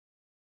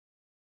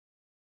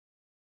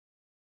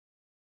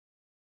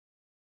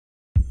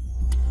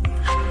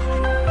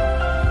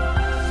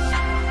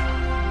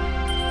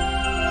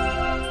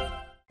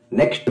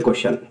Next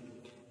question.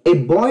 A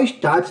boy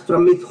starts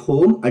from his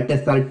home at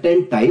a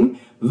certain time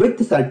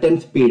with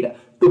certain speed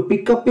to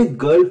pick up his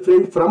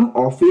girlfriend from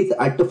office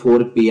at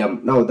 4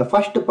 p.m. Now, the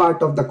first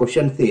part of the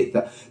question says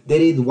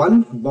there is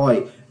one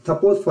boy.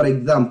 Suppose, for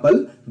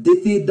example,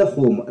 this is the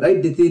home,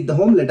 right? This is the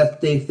home. Let us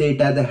say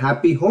it as a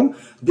happy home.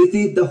 This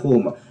is the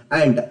home.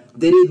 And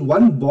there is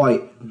one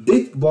boy.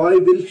 This boy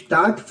will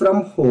start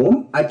from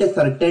home at a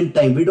certain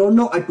time. We don't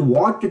know at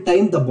what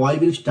time the boy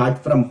will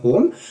start from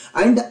home.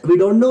 And we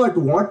don't know at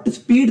what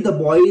speed the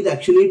boy is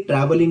actually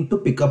traveling to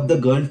pick up the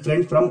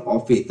girlfriend from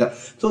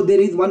office. So there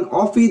is one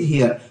office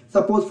here.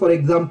 Suppose, for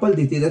example,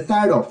 this is a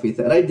sad office,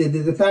 right? This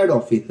is a sad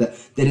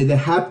office. There is a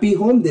happy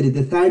home. There is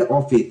a sad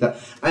office.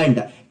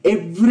 And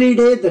every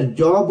day the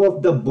job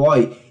of the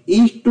boy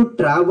is to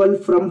travel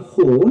from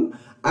home,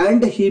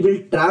 and he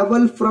will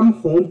travel from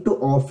home to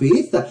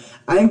office,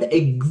 and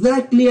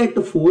exactly at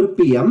 4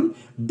 p.m.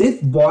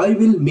 this boy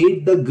will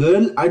meet the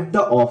girl at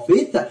the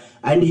office,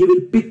 and he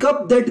will pick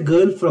up that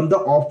girl from the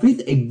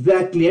office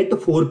exactly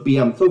at 4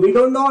 p.m. So we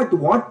don't know at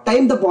what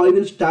time the boy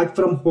will start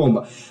from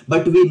home,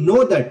 but we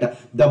know that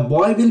the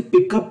boy will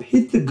pick up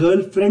his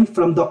girlfriend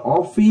from the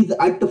office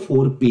at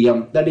 4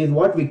 p.m. That is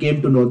what we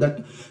came to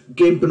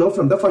know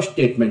from the first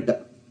statement.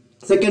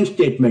 Second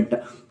statement.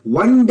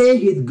 One day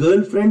his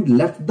girlfriend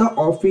left the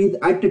office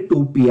at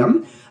 2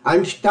 p.m.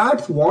 and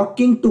starts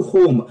walking to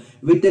home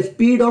with a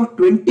speed of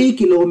 20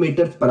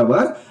 kilometers per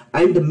hour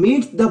and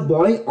meets the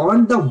boy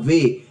on the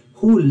way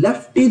who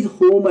left his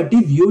home at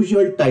his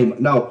usual time.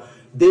 Now,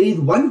 there is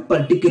one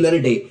particular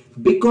day,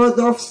 because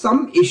of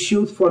some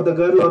issues for the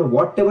girl or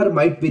whatever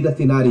might be the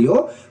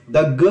scenario,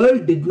 the girl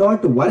did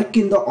not work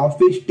in the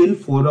office till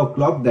 4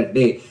 o'clock that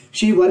day.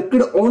 She worked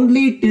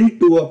only till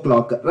 2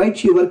 o'clock, right?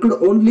 She worked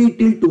only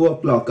till 2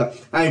 o'clock.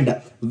 And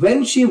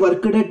when she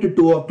worked at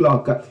 2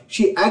 o'clock,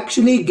 she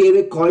actually gave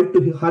a call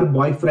to her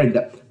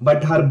boyfriend,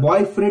 but her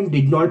boyfriend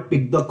did not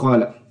pick the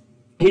call.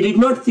 He did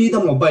not see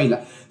the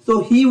mobile.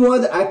 So he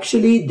was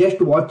actually just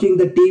watching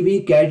the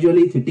TV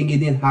casually sitting in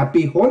his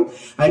happy home,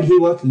 and he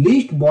was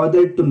least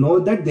bothered to know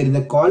that there is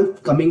a call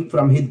coming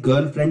from his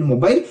girlfriend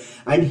mobile,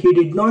 and he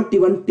did not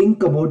even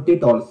think about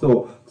it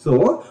also.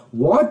 So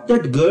what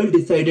that girl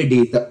decided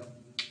is,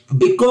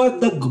 because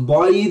the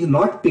boy is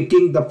not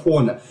picking the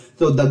phone,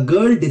 so the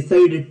girl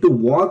decided to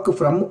walk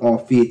from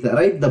office,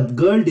 right? The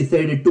girl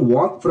decided to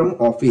walk from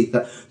office.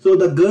 So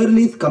the girl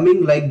is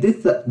coming like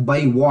this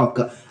by walk,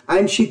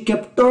 and she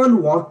kept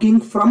on walking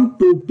from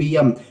 2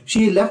 p.m.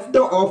 She left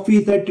the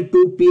office at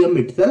 2 p.m.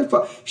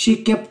 itself. She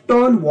kept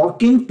on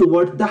walking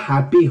towards the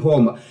happy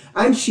home,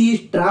 and she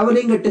is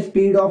traveling at a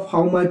speed of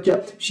how much?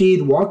 She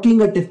is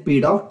walking at a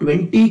speed of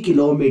 20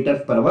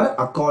 kilometers per hour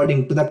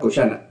according to the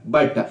question.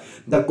 But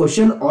the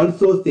question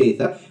also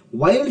says,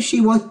 while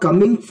she was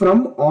coming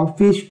from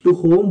office to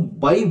home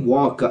by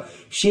walk,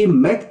 she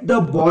met the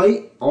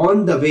boy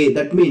on the way.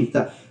 That means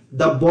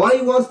the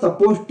boy was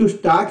supposed to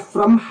start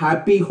from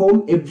happy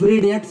home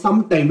every day at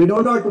some time. We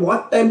don't know at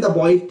what time the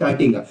boy is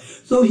starting.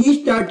 So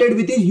he started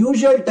with his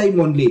usual time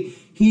only.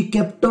 He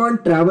kept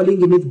on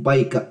traveling in his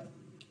bike.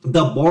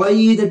 The boy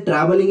is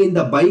traveling in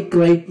the bike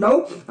right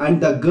now,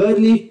 and the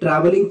girl is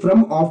traveling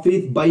from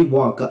office by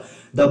walk.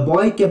 The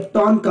boy kept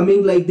on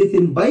coming like this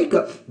in bike.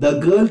 The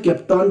girl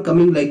kept on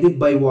coming like this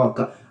by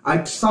walk.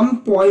 At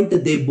some point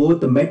they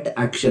both met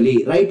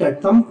actually, right?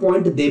 At some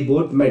point they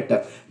both met.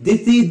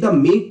 This is the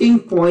meeting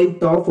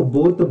point of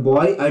both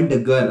boy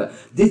and girl.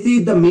 This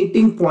is the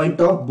meeting point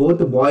of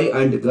both boy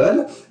and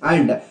girl.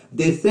 And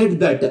they said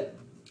that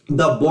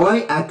the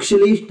boy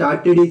actually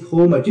started his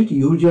home at its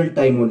usual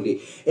time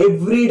only.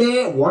 Every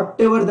day,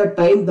 whatever the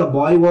time the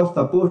boy was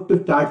supposed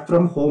to start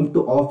from home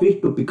to office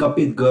to pick up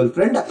his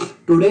girlfriend,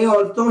 today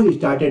also he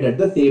started at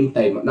the same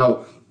time.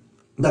 Now,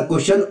 the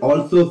question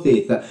also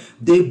says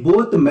they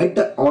both met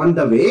on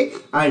the way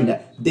and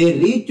they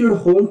reached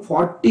home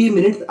 40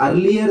 minutes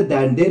earlier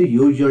than their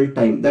usual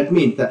time. That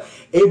means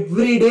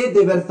every day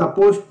they were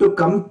supposed to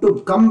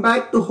come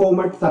back to home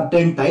at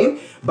certain time,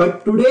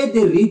 but today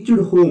they reached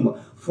home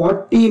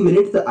 40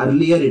 minutes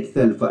earlier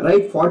itself,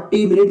 right?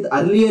 40 minutes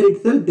earlier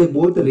itself they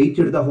both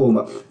reached the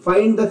home.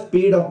 Find the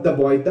speed of the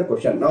boy, the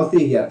question. Now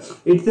see here,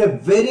 it's a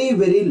very,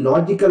 very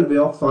logical way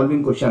of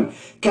solving question.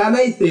 Can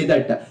I say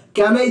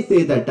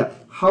that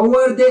how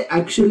are they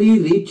actually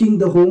reaching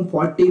the home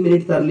 40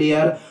 minutes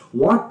earlier?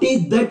 What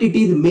is that it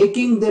is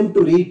making them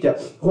to reach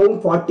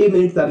home 40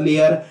 minutes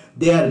earlier?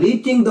 They are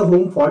reaching the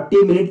home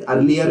 40 minutes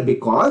earlier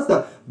because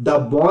the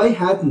boy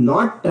has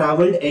not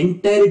traveled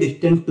entire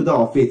distance to the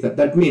office.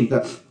 That means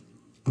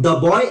the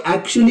boy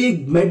actually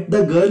met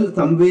the girl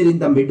somewhere in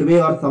the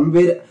midway or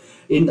somewhere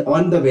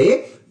on the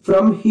way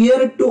from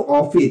here to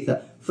office.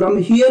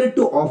 From here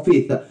to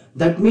office,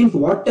 that means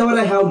whatever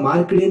I have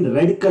marked in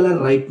red color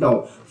right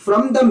now,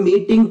 from the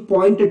meeting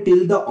point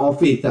till the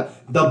office,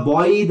 the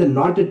boy is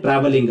not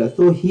traveling.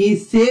 So he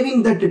is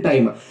saving that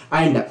time.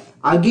 And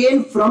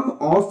Again from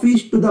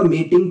office to the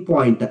meeting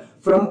point.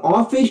 From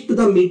office to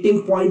the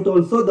meeting point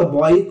also the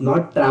boy is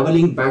not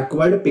traveling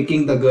backward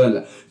picking the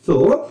girl.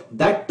 So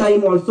that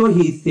time also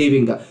he is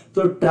saving.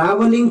 So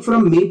traveling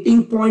from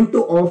meeting point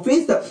to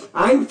office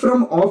and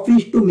from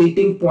office to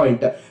meeting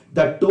point,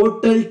 the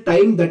total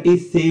time that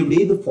is saved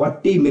is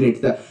 40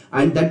 minutes.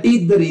 And that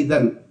is the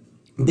reason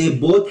they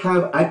both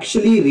have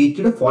actually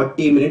reached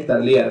 40 minutes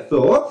earlier.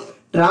 So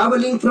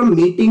traveling from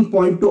meeting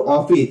point to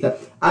office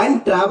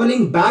and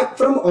traveling back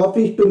from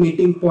office to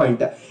meeting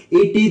point,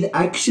 it is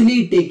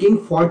actually taking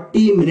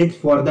 40 minutes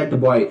for that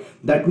boy.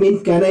 That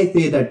means, can I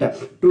say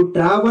that to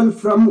travel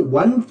from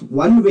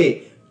one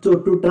way, so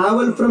to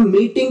travel from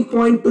meeting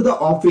point to the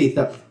office,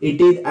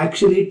 it is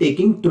actually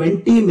taking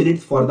 20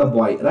 minutes for the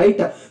boy,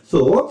 right?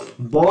 So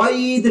boy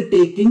is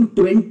taking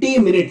 20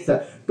 minutes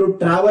to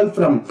travel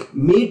from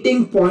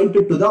meeting point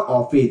to the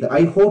office.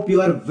 I hope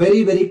you are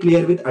very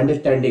clear with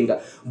understanding.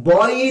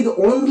 Boy is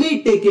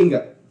only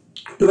taking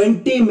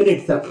 20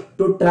 minutes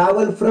to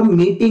travel from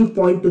meeting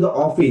point to the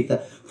office.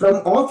 From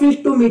office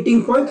to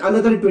meeting point,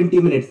 another 20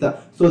 minutes.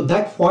 So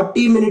that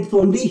 40 minutes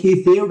only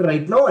he saved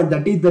right now, and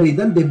that is the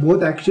reason they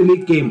both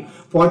actually came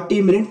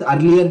 40 minutes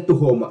earlier to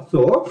home.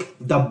 So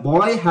the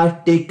boy has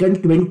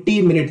taken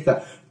 20 minutes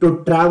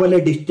to travel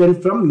a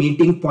distance from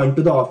meeting point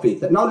to the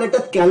office. Now let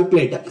us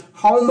calculate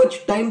how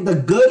much time the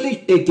girl is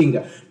taking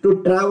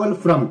to travel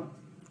from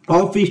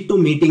office to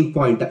meeting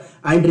point.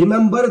 And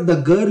remember, the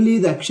girl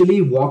is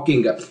actually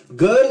walking.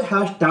 Girl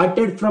has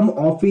started from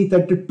office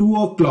at 2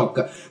 o'clock.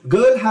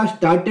 Girl has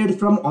started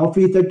from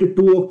office at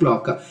 2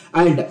 o'clock.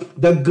 And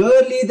the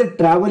girl is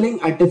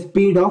traveling at a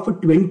speed of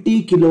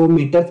 20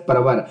 kilometers per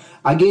hour.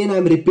 Again, I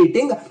am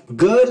repeating,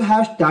 girl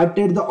has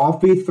started the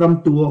office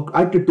from 2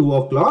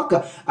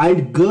 o'clock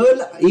and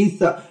girl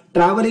is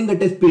traveling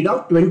at a speed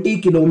of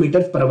 20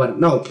 kilometers per hour.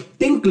 Now,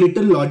 think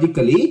little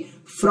logically.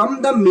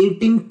 From the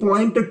meeting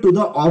point to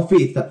the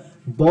office,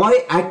 boy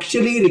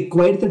actually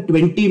requires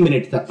 20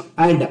 minutes.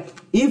 And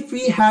if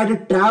we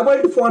had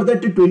traveled for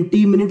that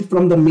 20 minutes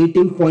from the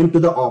meeting point to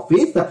the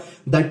office,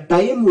 the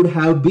time would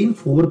have been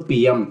 4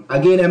 p.m.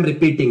 Again, I am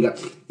repeating.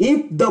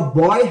 If the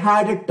boy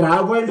had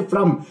traveled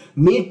from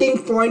meeting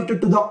point to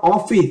the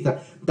office,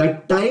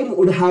 the time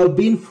would have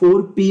been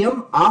 4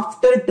 p.m.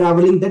 after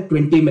traveling that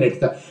 20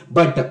 minutes.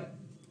 But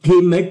he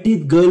met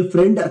his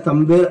girlfriend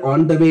somewhere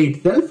on the way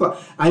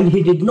itself and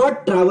he did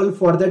not travel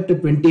for that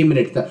 20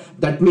 minutes.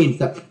 That means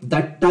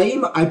the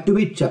time at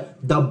which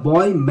the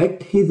boy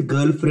met his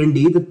girlfriend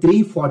is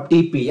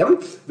 3:40 p.m.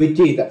 which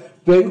is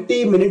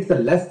 20 minutes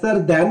lesser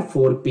than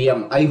 4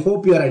 p.m. I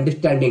hope you are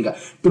understanding.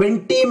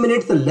 20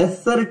 minutes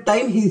lesser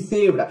time he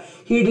saved.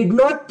 He did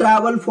not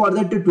travel for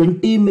that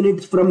 20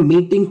 minutes from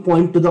meeting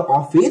point to the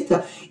office.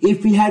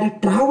 If he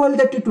had traveled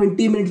that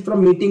 20 minutes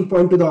from meeting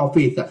point to the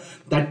office,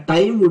 that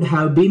time would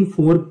have been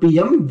 4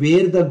 p.m.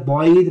 where the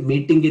boy is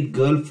meeting his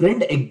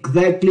girlfriend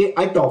exactly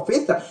at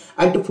office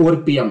at 4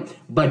 p.m.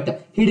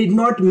 But he did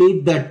not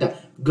meet that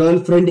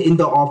girlfriend in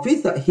the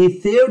office. He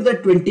saved the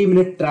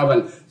 20-minute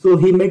travel. So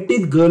he met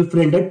his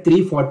girlfriend at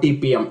 3:40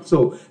 p.m.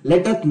 So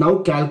let us now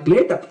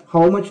calculate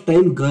how much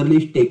time girl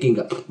is taking.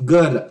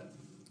 Girl,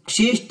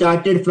 she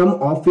started from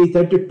office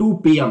at 2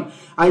 p.m.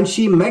 and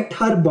she met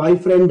her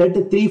boyfriend at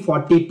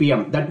 3:40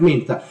 p.m. That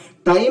means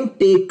time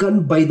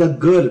taken by the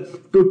girl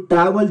to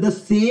travel the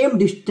same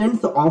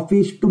distance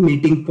office to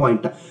meeting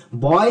point.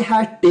 Boy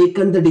has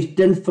taken the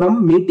distance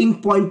from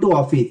meeting point to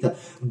office.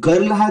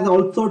 Girl has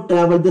also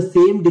traveled the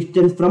same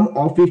distance from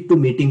office to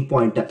meeting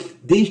point.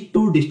 These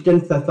two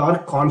distances are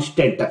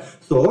constant.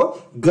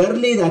 So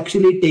girl is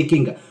actually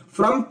taking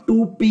from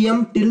 2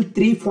 p.m. till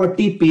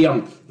 3:40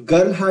 p.m.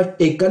 Girl has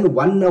taken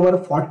 1 hour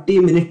 40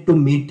 minutes to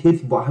meet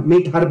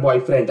her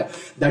boyfriend.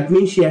 That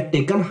means she has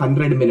taken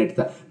 100 minutes.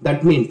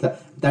 That means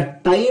the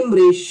time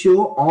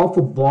ratio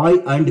of boy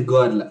and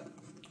girl.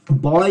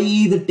 Boy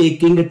is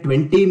taking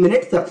 20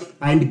 minutes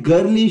and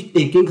girl is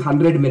taking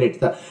 100 minutes.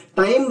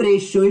 Time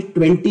ratio is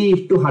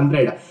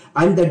 20:100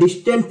 and the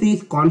distance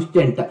is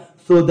constant.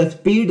 So the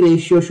speed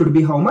ratio should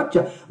be how much?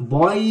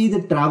 Boy is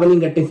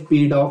traveling at a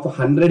speed of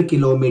 100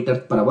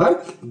 kilometers per hour.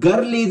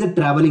 Girl is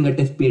traveling at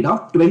a speed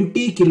of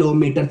 20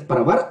 kilometers per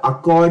hour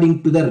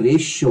according to the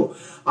ratio.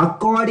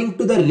 According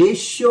to the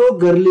ratio,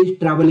 girl is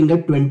traveling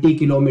at 20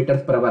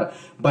 kilometers per hour.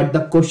 But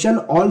the question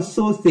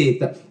also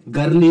says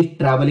girl is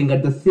traveling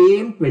at the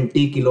same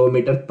 20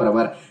 kilometers per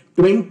hour.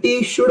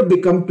 20 should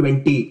become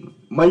 20.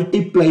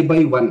 Multiply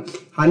by 1.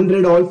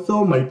 100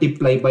 also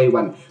multiply by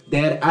 1.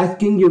 They are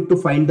asking you to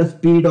find the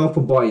speed of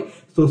a boy.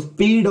 So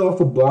speed of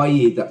a boy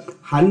is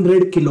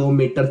 100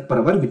 kilometers per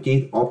hour, which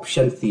is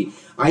option C.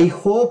 I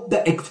hope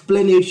the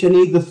explanation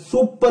is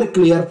super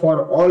clear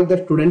for all the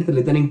students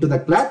listening to the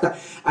class,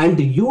 and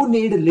you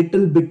need a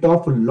little bit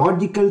of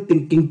logical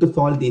thinking to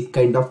solve this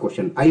kind of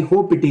question. I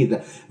hope it is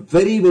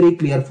very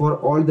clear for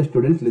all the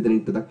students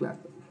listening to the class.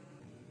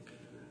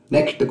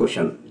 Next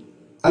question.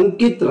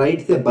 Ankit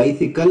rides a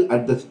bicycle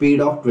at the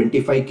speed of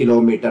 25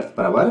 kilometers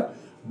per hour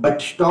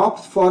but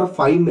stops for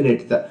 5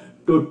 minutes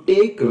to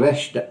take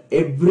rest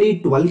every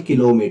 12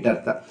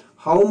 kilometers.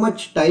 how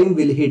much time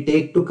will he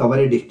take to cover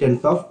a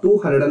distance of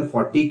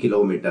 240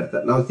 kilometers?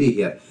 Now see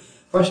here.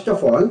 First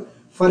of all,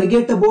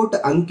 forget about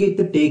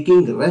Ankit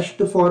taking rest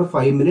for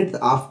 5 minutes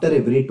after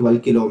every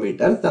 12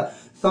 kilometers.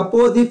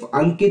 Suppose if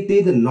Ankit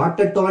is not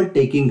at all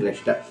taking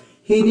rest,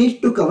 he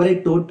needs to cover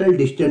a total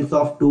distance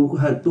of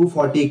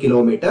 240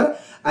 kilometers,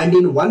 and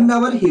in 1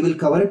 hour he will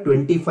cover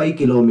 25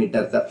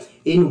 kilometers.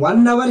 In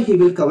 1 hour he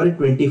will cover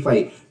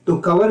 25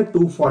 to cover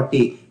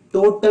 240.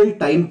 Total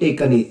time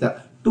taken is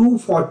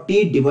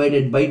 240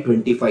 divided by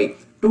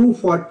 25.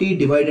 240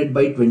 divided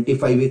by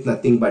 25 is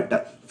nothing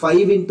but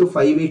 5 into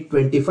 5 is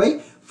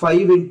 25. 5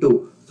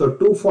 into, so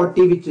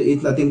 240 which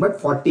is nothing but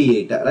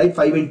 48, right?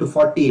 5 into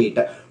 48.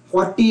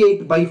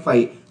 48 by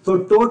 5.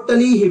 So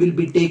totally he will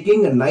be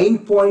taking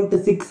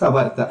 9.6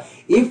 hours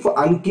if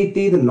Ankit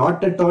is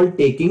not at all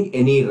taking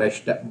any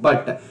rest.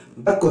 But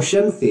the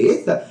question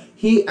says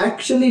he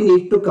actually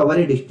needs to cover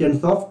a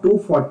distance of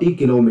 240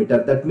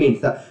 kilometers. That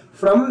means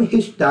from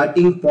his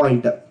starting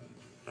point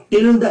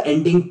till the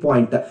ending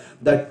point,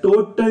 the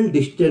total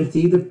distance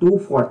is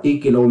 240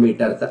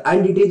 kilometers.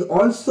 And it is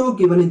also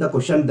given in the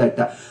question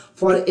that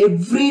for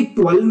every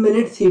 12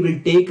 minutes he will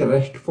take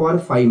rest for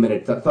 5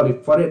 minutes. Sorry,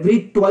 for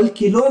every 12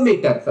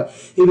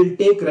 kilometers he will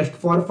take rest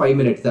for 5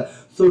 minutes.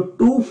 So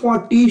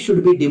 240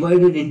 should be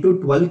divided into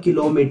 12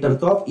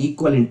 kilometers of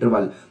equal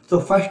interval. So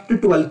first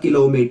 12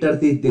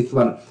 kilometers is this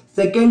one.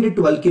 Second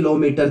 12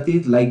 kilometers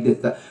is like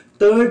this.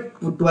 Third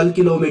 12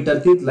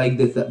 kilometers is like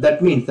this.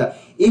 That means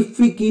if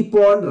we keep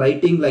on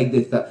writing like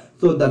this,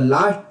 so the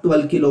last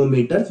 12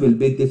 kilometers will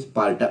be this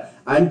part,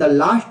 and the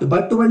last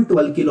but one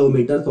 12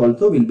 kilometers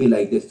also will be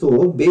like this.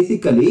 So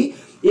basically,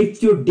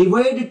 if you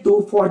divide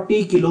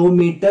 240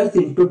 kilometers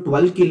into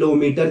 12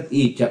 kilometers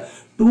each,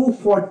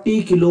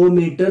 240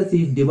 kilometers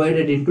is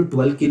divided into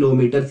 12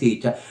 kilometers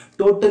each.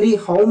 Totally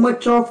how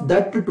much of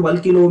that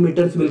 12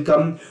 kilometers will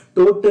come?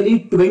 Totally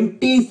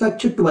 20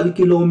 such 12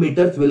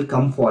 kilometers will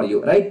come for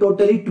you, right?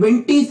 Totally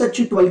 20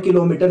 such 12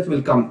 kilometers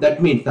will come.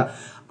 That means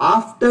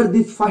after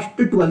this first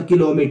 12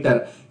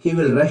 kilometer, he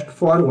will rest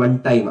for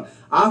 1 time.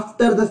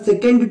 After the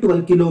second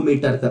 12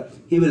 kilometers,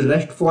 he will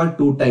rest for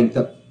 2 times.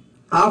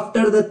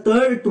 After the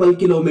third 12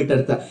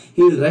 kilometers,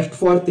 he will rest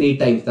for 3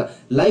 times.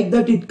 Like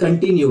that it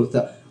continues.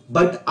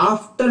 But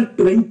after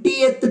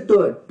 20th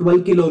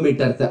 12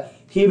 kilometers,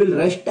 he will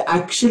rest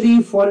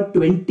actually for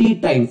 20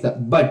 times.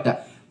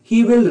 But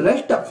he will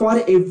rest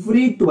for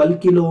every 12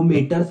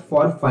 kilometers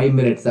for 5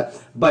 minutes.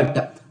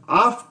 But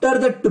after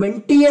the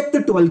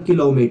 20th 12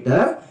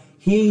 kilometer,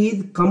 he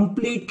is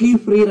completely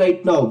free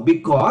right now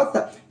because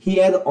he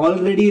has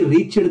already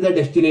reached the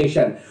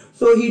destination.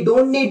 So he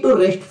don't need to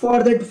rest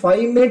for that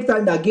 5 minutes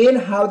and again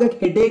have that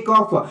headache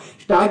of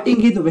starting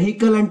his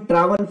vehicle and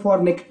travel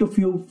for next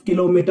few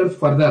kilometers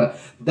further.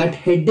 That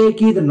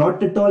headache is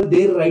not at all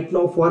there right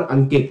now for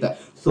Ankit.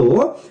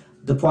 So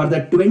for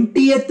the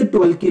 20th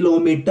 12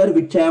 kilometer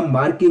which I am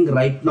marking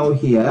right now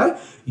here,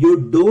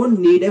 you don't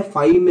need a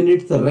 5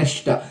 minutes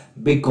rest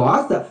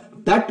because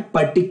that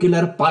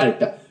particular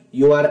part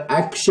you are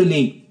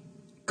actually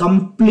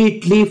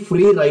completely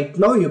free right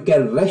now. You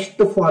can rest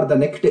for the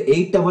next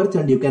 8 hours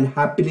and you can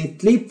happily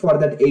sleep for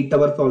that 8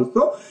 hours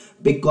also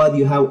because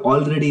you have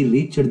already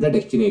reached the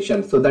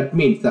destination. So that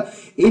means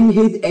in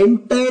his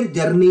entire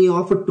journey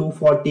of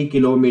 240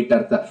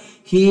 kilometers,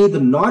 he is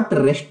not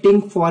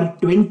resting for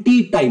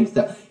 20 times.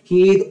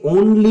 He is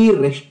only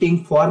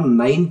resting for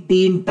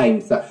 19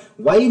 times.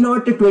 Why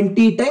not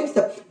 20 times?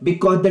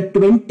 Because the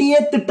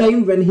 20th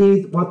time when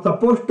he was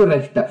supposed to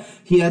rest,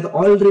 he has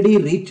already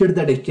reached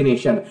the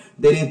destination.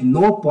 There is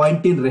no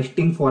point in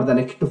resting for the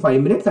next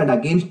 5 minutes and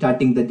again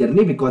starting the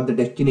journey because the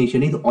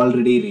destination is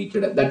already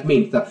reached. That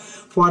means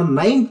for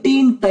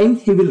 19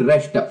 times he will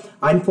rest,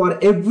 and for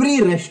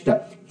every rest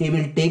he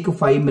will take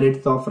 5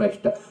 minutes of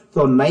rest.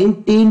 So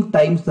 19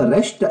 times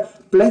rest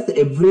plus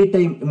every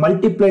time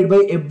multiplied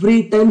by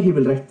every time he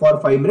will rest for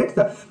 5 minutes.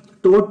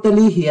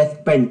 Totally he has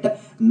spent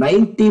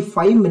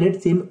 95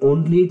 minutes in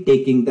only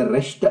taking the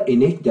rest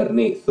in his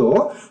journey.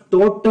 So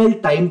total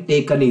time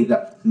taken is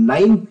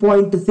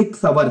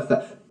 9.6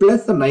 hours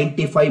plus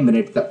 95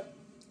 minutes.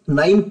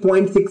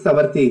 9.6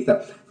 hours is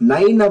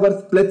 9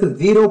 hours plus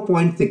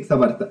 0.6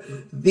 hours.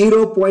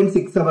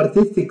 0.6 hours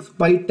is 6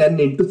 by 10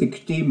 into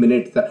 60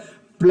 minutes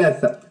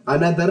plus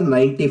another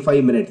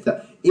 95 minutes.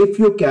 If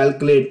you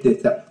calculate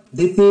this,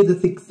 this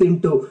is 6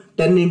 into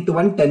 10 into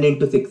 1, 10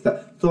 into 6.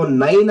 So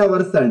 9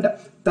 hours and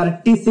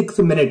 36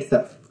 minutes.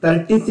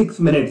 36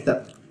 minutes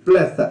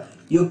plus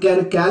you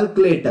can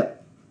calculate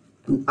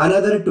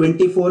another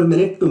 24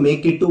 minutes to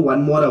make it to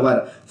 1 more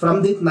hour.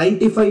 From this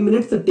 95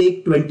 minutes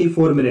take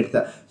 24 minutes.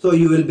 So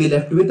you will be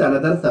left with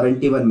another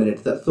 71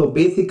 minutes. So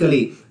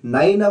basically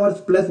 9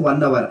 hours plus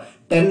 1 hour,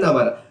 10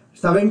 hour.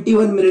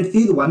 71 minutes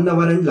is 1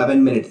 hour and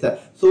 11 minutes.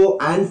 So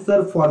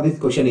answer for this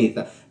question is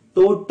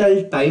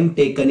Total time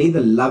taken is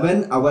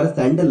 11 hours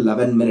and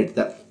 11 minutes,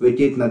 which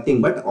is nothing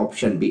but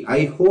option B.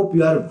 I hope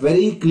you are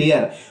very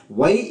clear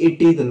why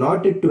it is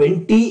not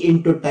 20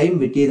 into time,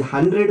 which is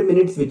 100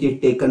 minutes, which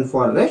is taken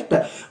for rest.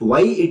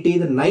 Why it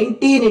is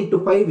 19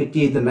 into 5, which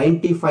is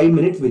 95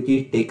 minutes, which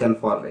is taken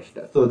for rest.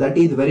 So that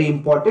is very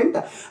important.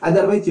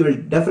 Otherwise, you will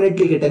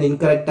definitely get an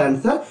incorrect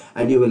answer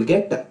and you will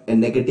get a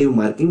negative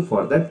marking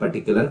for that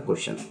particular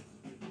question.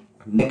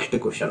 Next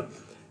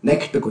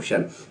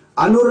question.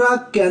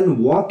 Anurag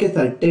can walk a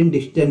certain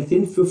distance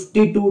in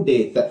 52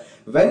 days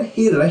when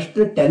he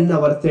rested 10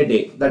 hours a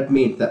day. That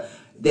means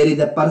there is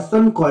a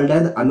person called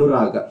as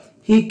Anurag.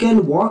 He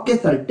can walk a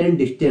certain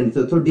distance.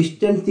 So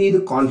distance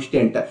is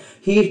constant.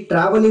 He is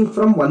traveling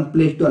from one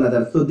place to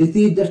another. So this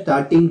is the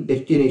starting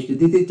destination.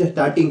 This is the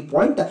starting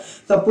point.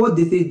 Suppose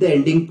this is the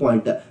ending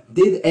point.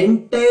 This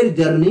entire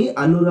journey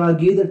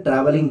Anurag is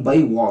traveling by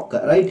walk.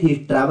 Right? He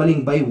is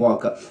traveling by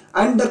walk.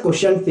 And the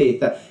question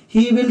says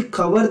he will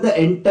cover the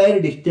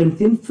entire distance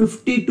in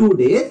 52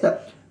 days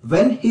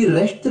when he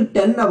rests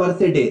 10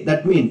 hours a day.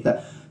 That means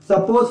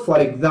suppose for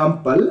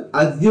example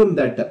assume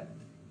that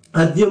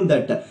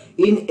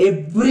in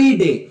every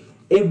day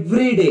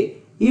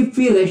if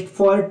we rest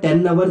for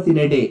 10 hours in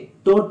a day,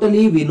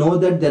 totally we know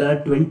that there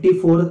are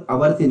 24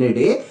 hours in a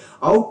day.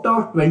 Out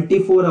of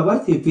 24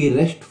 hours, if we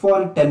rest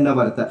for 10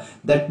 hours,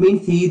 that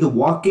means he is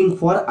walking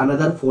for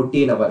another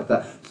 14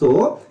 hours.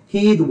 So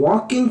he is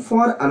walking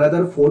for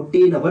another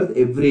 14 hours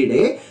every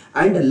day,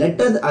 and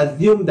let us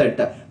assume that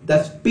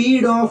the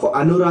speed of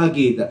Anurag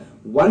is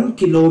 1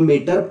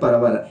 kilometer per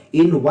hour.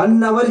 In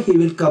 1 hour he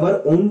will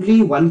cover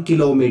only 1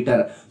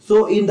 kilometer.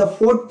 So in the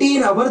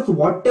 14 hours,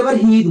 whatever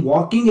he is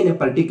walking in a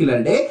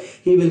particular day,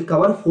 he will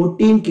cover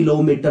 14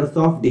 kilometers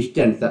of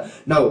distance.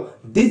 Now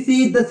this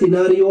is the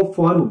scenario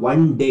for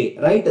one day,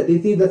 right?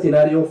 This is the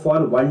scenario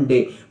for one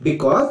day,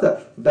 because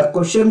the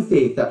question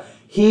says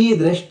he is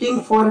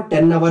resting for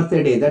 10 hours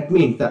a day. That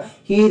means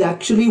he is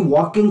actually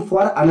walking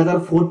for another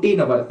 14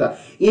 hours.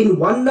 In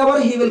 1 hour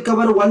he will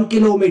cover 1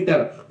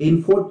 kilometer.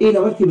 In 14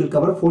 hours he will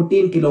cover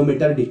 14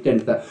 kilometer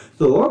distance.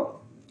 So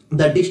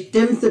the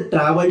distance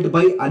travelled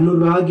by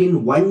Anurag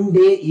in one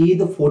day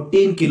is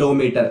 14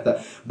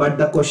 kilometers. But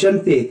the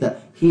question says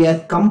he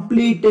has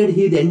completed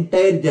his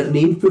entire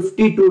journey in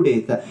 52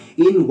 days.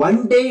 In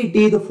one day it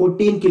is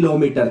 14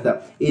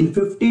 kilometers. In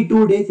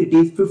 52 days it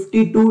is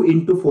 52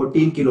 into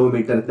 14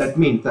 kilometers. That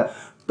means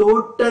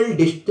total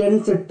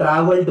distance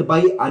travelled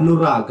by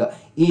Anurag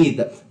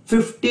is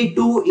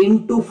 52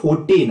 into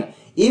 14.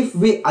 If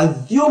we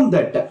assume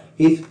that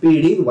his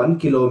speed is 1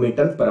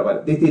 kilometer per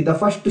hour. This is the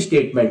first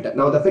statement.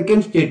 Now the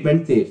second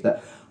statement says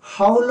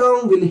how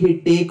long will he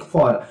take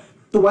for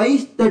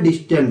twice the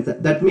distance?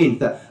 That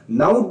means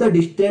now the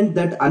distance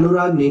that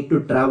Anurag needs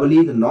to travel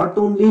is not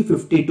only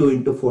 52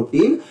 into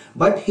 14,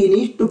 but he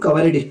needs to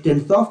cover a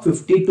distance of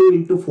 52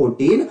 into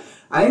 14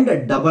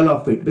 and double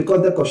of it,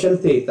 because the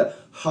question says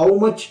how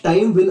much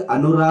time will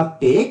Anurag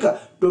take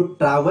to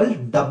travel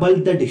double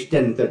the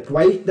distance,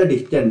 twice the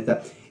distance.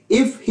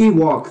 If he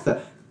walks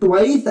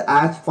twice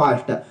as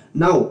fast,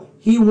 now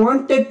he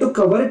wanted to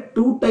cover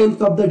 2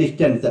 times of the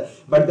distance,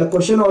 but the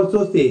question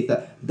also says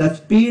the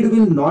speed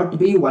will not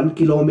be 1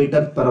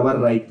 kilometer per hour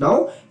right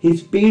now. His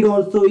speed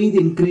also is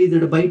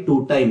increased by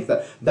 2 times.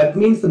 That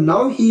means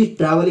now he is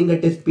traveling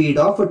at a speed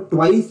of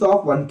twice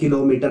of 1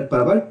 kilometer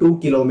per hour, 2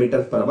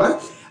 kilometers per hour,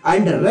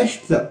 and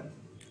rests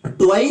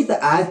twice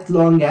as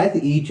long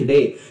as each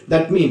day.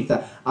 That means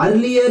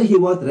earlier he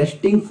was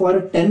resting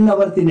for 10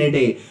 hours in a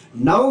day.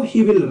 Now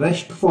he will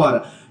rest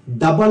for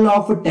double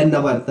of 10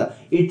 hours.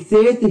 It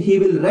says he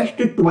will rest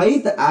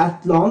twice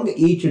as long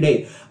each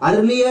day.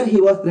 Earlier he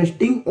was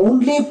resting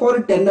only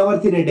for 10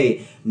 hours in a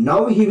day.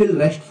 Now he will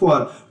rest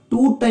for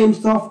 2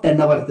 times of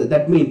 10 hours.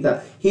 That means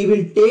he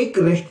will take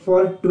rest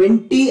for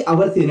 20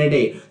 hours in a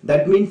day.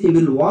 That means he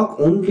will walk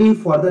only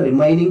for the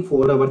remaining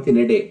 4 hours in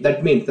a day.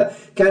 That means,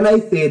 can I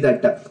say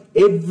that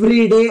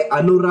every day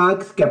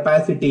Anurag's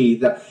capacity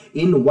is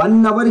in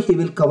 1 hour he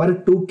will cover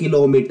 2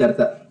 kilometers.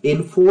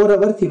 In 4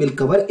 hours he will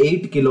cover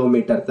 8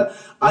 kilometers.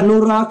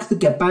 Anurag's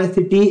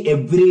capacity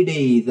every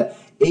day is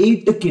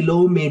 8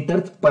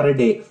 kilometers per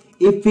day.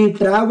 If he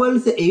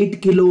travels 8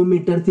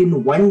 kilometers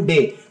in one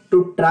day,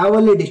 to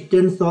travel a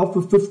distance of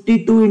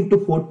 52 into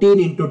 14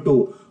 into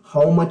 2,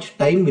 how much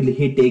time will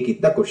he take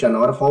is the question,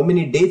 or how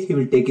many days he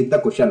will take is the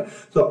question.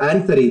 So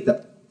answer is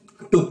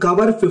to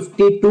cover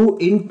 52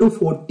 into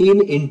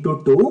 14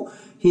 into 2,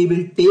 he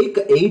will take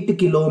 8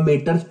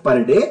 kilometers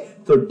per day.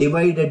 So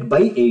divided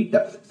by 8.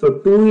 So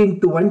 2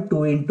 into 1,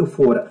 2 into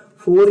 4.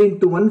 4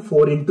 into 1,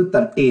 4 into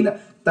 13.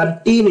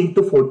 13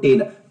 into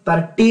 14.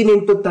 13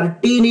 into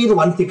 13 is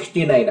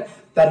 169.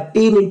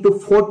 13 into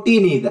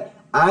 14 is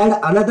add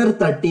another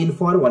 13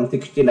 for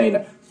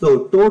 169.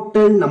 So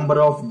total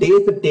number of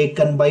days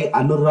taken by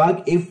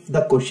Anurag, if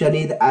the question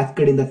is asked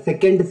in the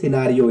second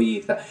scenario,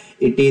 is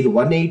it is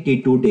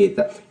 182 days.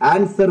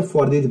 Answer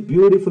for this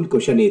beautiful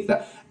question is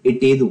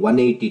it is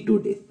 182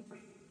 days.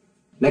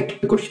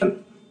 Next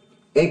question.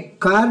 A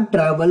car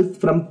travels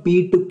from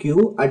P to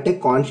Q at a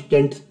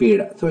constant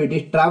speed. So it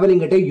is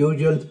traveling at a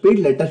usual speed.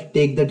 Let us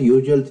take that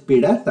usual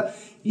speed as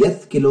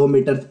S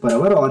kilometers per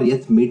hour or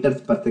S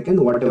meters per second,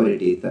 whatever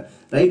it is.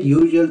 Right?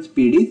 Usual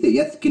speed is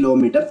S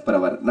kilometers per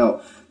hour. Now,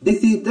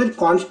 this is the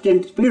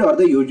constant speed or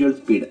the usual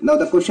speed. Now,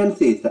 the question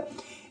says,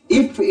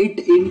 if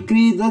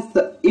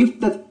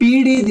the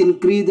speed is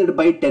increased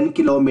by 10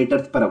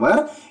 kilometers per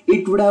hour,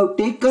 it would have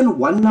taken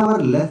 1 hour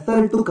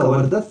lesser to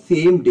cover the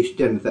same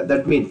distance.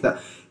 That means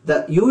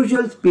the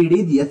usual speed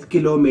is S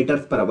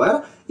kilometers per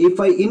hour. If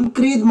I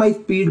increase my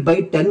speed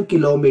by 10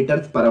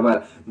 kilometers per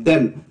hour,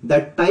 then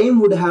the time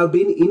would have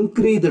been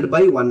increased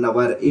by 1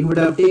 hour. It would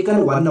have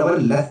taken 1 hour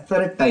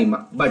lesser time.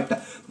 But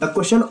the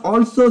question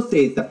also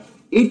says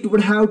it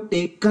would have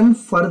taken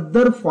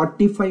further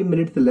 45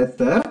 minutes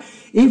lesser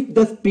if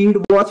the speed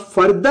was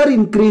further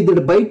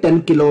increased by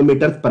 10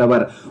 kilometers per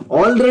hour.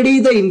 Already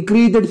the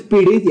increased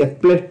speed is S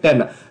plus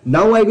 10.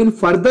 Now I will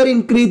further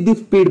increase the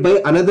speed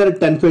by another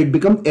 10. So it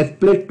becomes S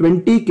plus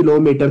 20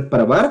 kilometers per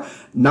hour.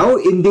 Now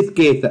in this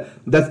case,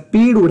 the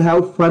speed would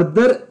have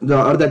further,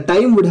 or the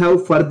time would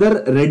have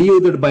further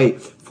reduced by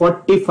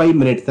 45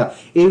 minutes.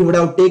 It would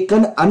have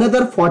taken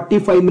another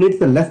 45 minutes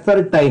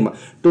lesser time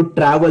to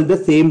travel the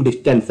same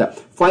distance.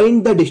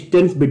 Find the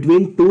distance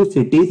between two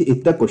cities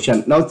is the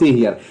question. Now see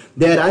here,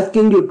 they are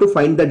asking you to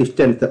find the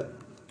distance.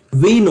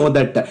 We know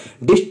that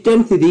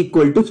distance is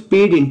equal to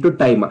speed into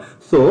time.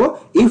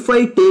 So if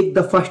I take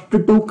the first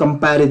two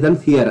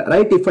comparisons here,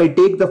 right? If I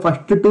take the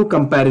first two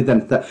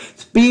comparisons,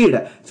 speed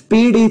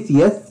is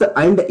S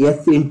and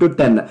S into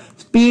 10.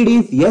 Speed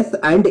is S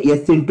and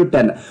S into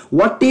 10.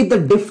 What is the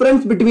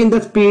difference between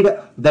the speed?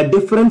 The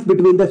difference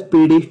between the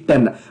speed is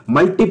 10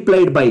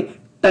 multiplied by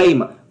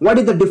time. What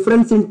is the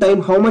difference in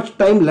time? How much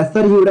time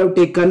lesser he would have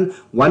taken?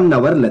 1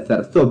 hour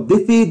lesser. So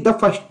this is the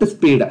first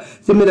speed.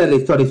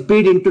 Similarly,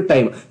 speed into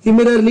time.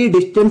 Similarly,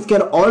 distance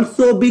can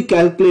also be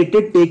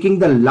calculated taking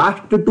the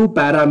last two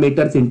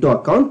parameters into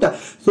account.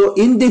 So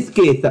in this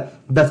case,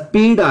 the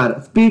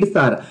speeds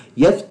are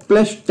S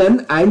plus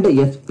 10 and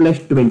S plus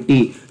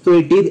 20. So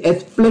it is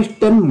S plus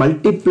 10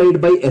 multiplied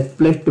by S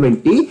plus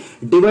 20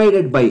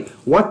 divided by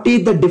what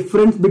is the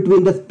difference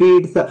between the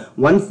speeds?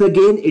 Once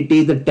again, it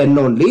is 10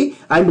 only.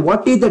 And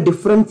what is the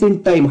difference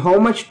in time? How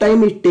much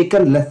time is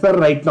taken lesser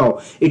right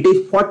now? It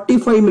is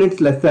 45 minutes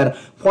lesser.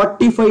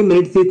 45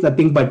 minutes is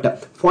nothing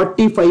but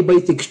 45 by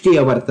 60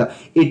 hours.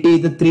 It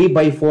is 3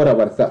 by 4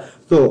 hours.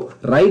 So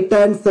right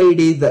hand side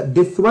is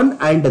this one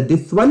and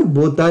this one,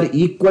 both are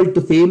equal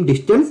to same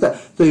distance.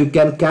 So you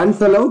can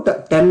cancel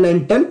out 10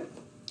 and 10.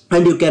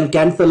 And you can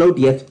cancel out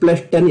S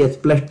plus 10, S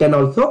plus 10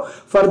 also.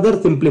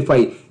 Further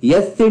simplify.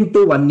 S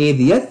into 1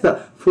 is S.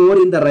 4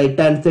 in the right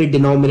hand side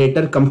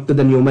denominator comes to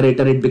the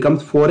numerator. It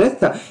becomes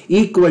 4S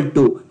equal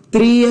to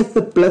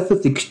 3S plus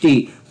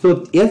 60.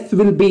 So S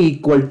will be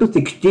equal to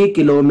 60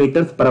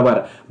 kilometers per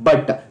hour.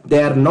 But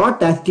they are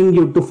not asking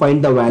you to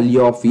find the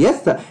value of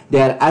S.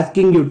 They are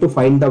asking you to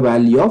find the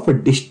value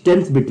of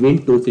distance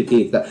between two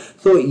cities.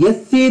 So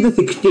S is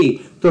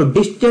 60. So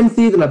distance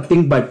is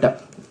nothing but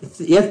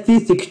S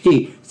is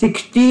 60.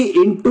 60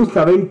 into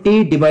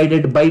 70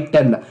 divided by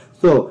 10.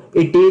 So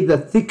it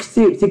is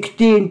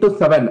 60 into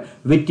 7,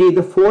 which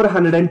is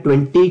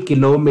 420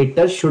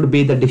 kilometers should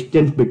be the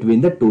distance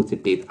between the two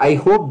cities. I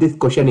hope this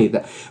question is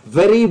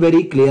very,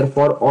 very clear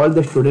for all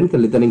the students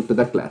listening to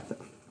the class.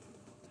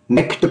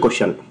 Next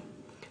question.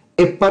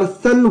 A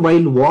person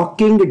while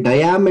walking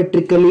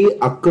diametrically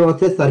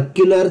across a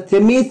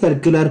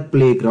semicircular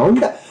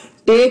playground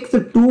takes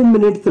 2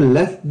 minutes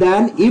less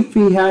than if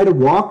he had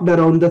walked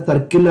around the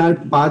circular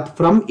path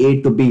from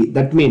A to B.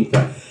 That means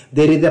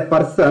there is a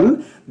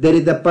person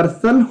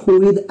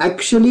who is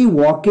actually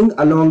walking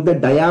along the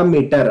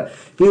diameter.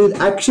 He is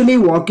actually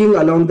walking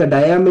along the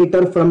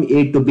diameter from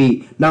A to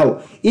B.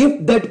 Now,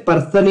 if that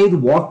person is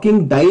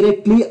walking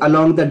directly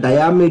along the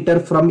diameter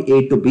from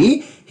A to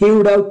B, he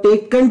would have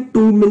taken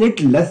 2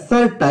 minutes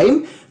lesser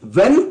time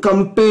when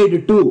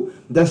compared to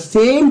the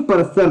same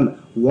person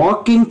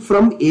walking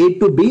from A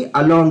to B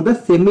along the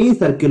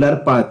semicircular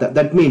path.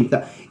 That means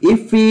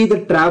if he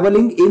is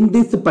traveling in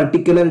this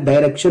particular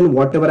direction,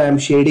 whatever I am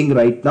shading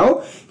right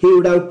now, he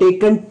would have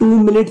taken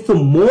 2 minutes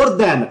more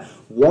than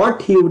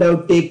what he would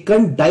have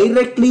taken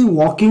directly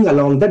walking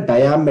along the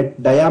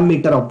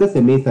diameter of the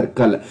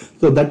semicircle.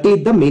 So that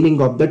is the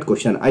meaning of that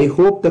question. I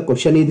hope the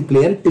question is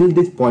clear till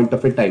this point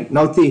of a time.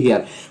 Now see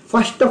here.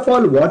 First of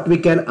all, what we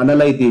can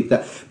analyze is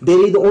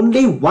there is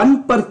only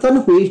one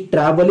person who is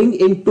traveling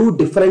in two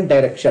different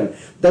directions.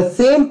 The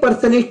same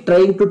person is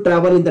trying to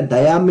travel in the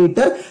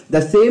diameter.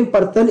 The same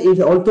person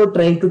is also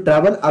trying to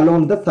travel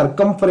along the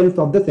circumference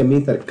of the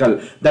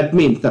semicircle. That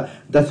means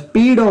the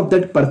speed of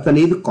that person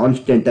is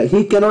constant.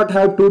 He cannot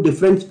have two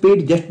different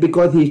speeds just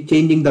because he is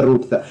changing the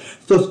routes.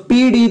 So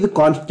speed is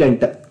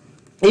constant.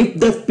 If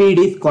the speed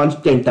is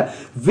constant,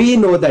 we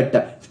know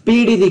that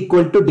speed is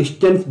equal to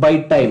distance by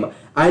time,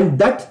 and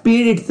that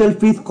speed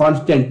itself is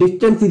constant.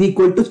 Distance is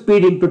equal to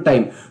speed into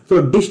time.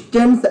 So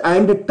distance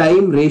and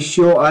time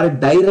ratio are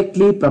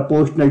directly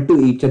proportional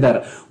to each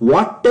other.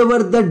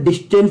 Whatever the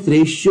distance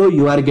ratio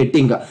you are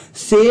getting,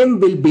 same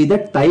will be the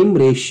time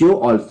ratio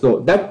also.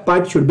 That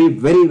part should be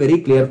very,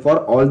 very clear for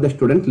all the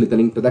students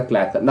listening to the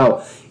class.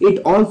 Now,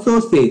 it also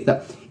says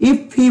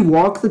if he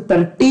walks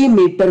 30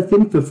 meters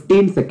in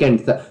 15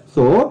 seconds,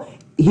 so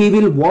he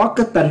will walk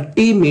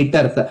 30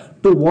 meters.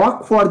 To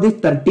walk for this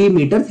 30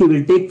 meters, he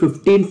will take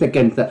 15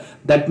 seconds.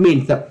 That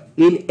means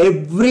in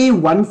every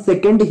 1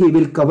 second, he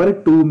will cover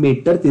 2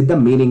 meters is the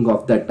meaning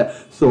of that.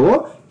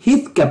 So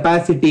his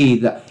capacity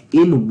is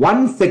in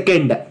 1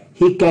 second,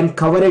 he can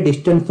cover a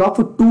distance of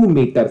 2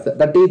 meters.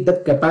 That is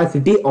the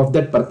capacity of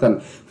that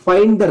person.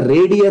 Find the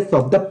radius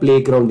of the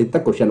playground is the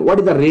question. What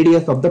is the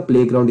radius of the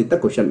playground is the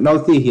question.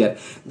 Now see here,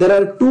 there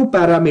are two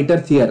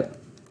parameters here.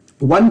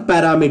 One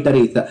parameter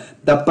is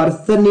the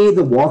person is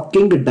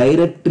walking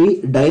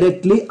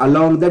directly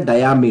along the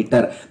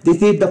diameter.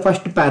 This is the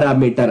first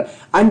parameter.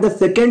 And the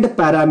second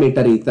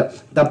parameter is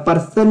the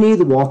person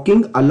is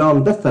walking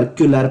along the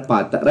circular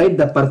path. Right?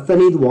 The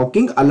person is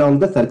walking along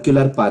the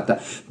circular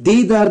path.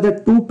 These are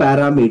the two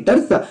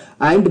parameters,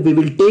 and we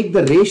will take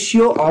the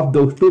ratio of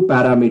those two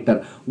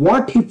parameters.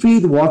 What if he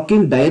is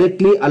walking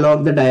directly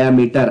along the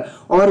diameter,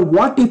 or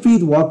what if he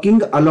is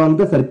walking along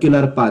the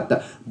circular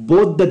path?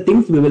 Both the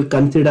things we will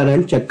consider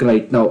and check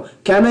right now.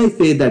 Can I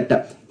say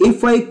that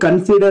if I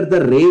consider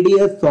the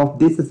radius of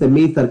this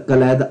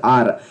semicircle as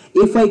r,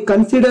 if I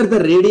consider the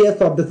radius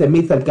of the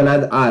semicircle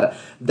as r,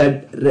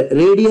 that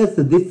radius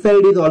this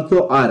side is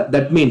also r,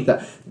 that means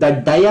the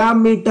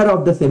diameter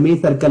of the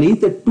semicircle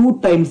is 2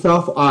 times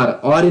of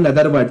r, or in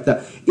other words,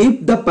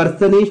 if the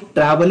person is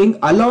traveling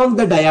along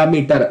the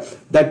diameter,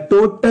 the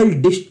total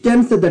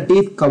distance that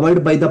is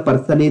covered by the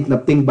person is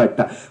nothing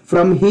but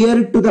from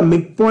here to the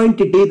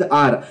midpoint it is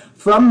r,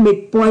 from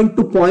midpoint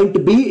to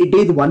point B it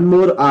is one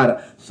more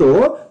r.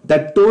 So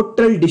the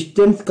total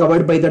distance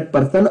covered by that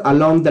person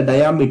along the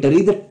diameter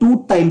is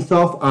 2 times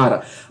of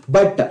r.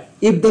 But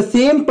if the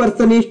same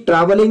person is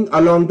traveling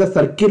along the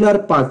circular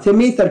path,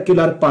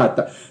 semicircular path,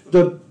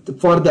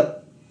 for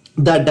the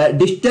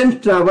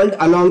distance traveled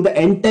along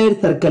the entire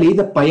circle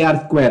is pi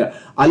r square.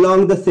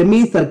 Along the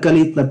semicircle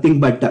is nothing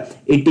but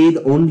it is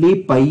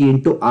only pi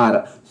into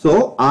r.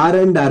 So r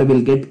and r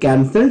will get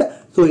cancelled.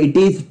 So it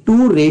is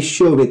 2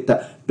 ratio with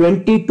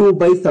 22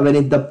 by 7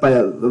 is the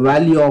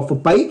value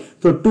of pi.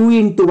 So 2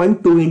 into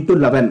 1, 2 into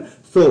 11.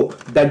 So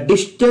the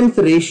distance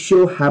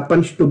ratio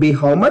happens to be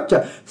how much?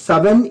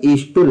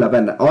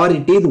 7:11, or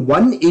it is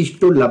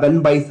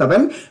 1:11 by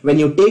 7. When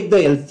you take the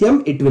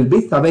LCM, it will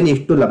be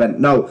 7:11.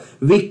 Now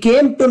we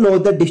came to know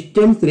the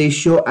distance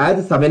ratio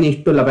as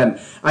 7:11,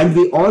 and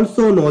we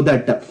also know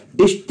that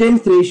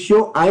distance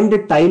ratio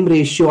and time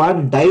ratio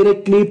are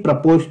directly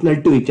proportional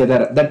to each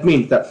other. That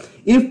means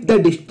if the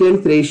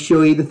distance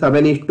ratio is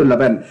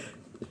 7:11,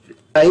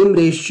 time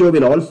ratio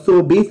will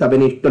also be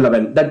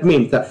 7:11. That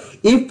means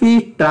if he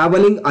is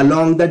traveling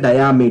along the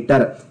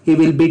diameter, he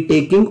will be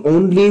taking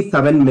only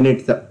 7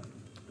 minutes.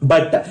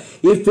 But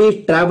if he is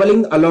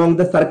traveling along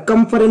the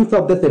circumference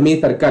of the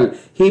semicircle,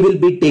 he will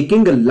be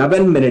taking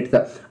 11 minutes.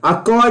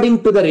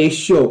 According to the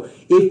ratio,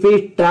 if he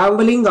is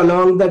traveling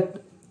along the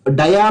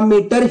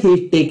diameter, he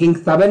is taking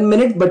 7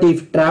 minutes, but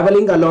if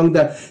traveling along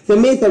the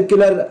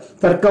semicircular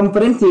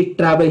circumference, he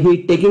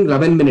is taking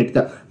 11 minutes.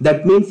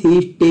 That means he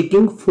is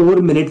taking 4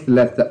 minutes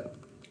less.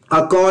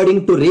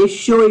 According to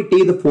ratio, it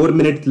is 4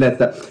 minutes less.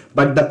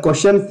 But the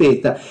question says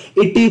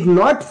it is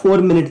not 4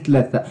 minutes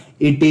less.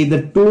 It is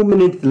 2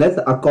 minutes less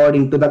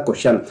according to the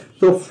question.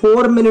 So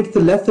 4 minutes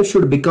less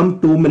should become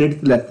 2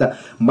 minutes less.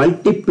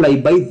 Multiply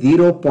by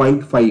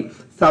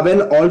 0.5.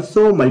 7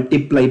 also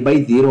multiply by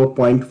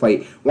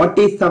 0.5. What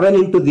is 7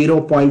 into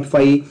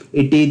 0.5?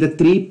 It is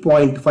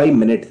 3.5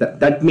 minutes.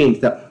 That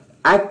means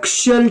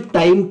actual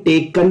time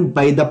taken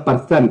by the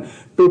person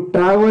to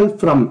travel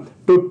from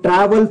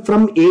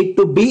A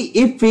to B,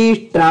 if he is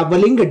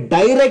traveling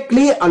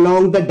directly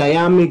along the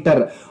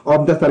diameter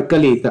of the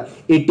circle, it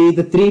is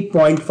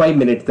 3.5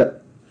 minutes.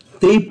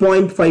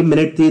 3.5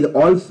 minutes is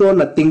also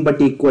nothing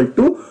but equal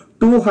to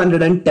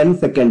 210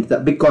 seconds,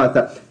 because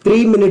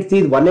 3 minutes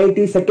is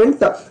 180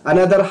 seconds,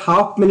 another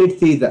half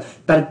minutes is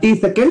 30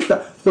 seconds.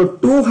 So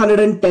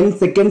 210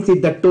 seconds is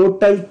the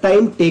total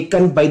time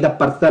taken by the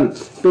person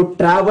to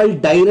travel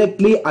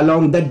directly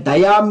along the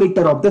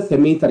diameter of the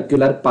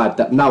semicircular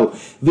path. Now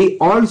we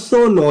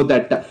also know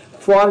that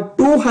for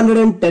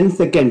 210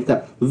 seconds,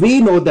 we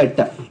know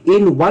that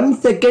in 1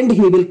 second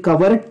he will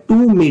cover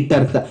 2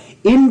 meters.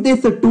 In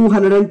this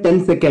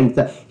 210 seconds,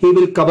 he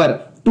will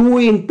cover 2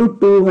 into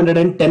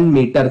 210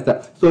 meters.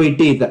 So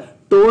it is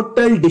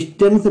total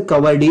distance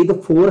covered is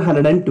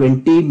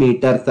 420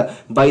 meters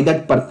by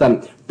that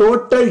person.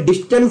 Total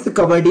distance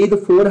covered is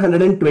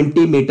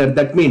 420 meters.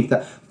 That means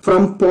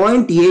from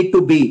point A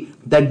to B,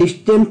 the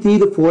distance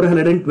is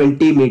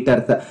 420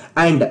 meters,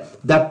 and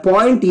the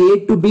point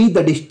A to B,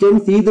 the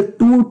distance is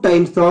 2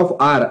 times of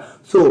r.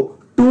 So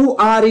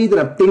 2r is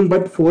nothing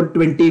but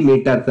 420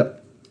 meters.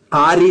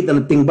 R is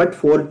nothing but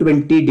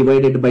 420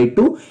 divided by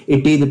 2.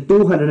 It is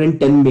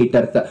 210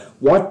 meters.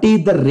 What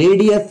is the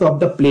radius of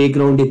the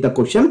playground is the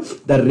question.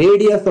 The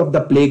radius of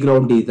the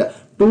playground is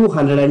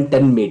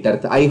 210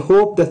 meters. I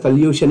hope the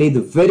solution is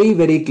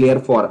very clear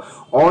for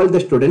all the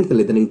students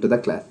listening to the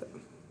class.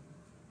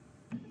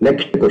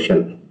 Next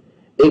question.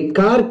 A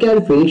car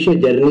can finish a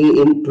journey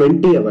in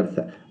 20 hours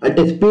at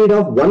a speed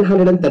of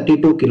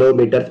 132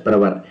 kilometers per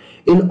hour.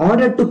 In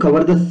order to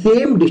cover the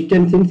same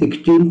distance in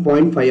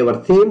 16.5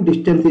 hours, same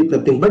distance is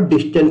nothing but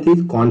distance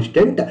is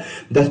constant.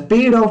 The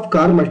speed of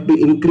car must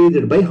be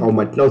increased by how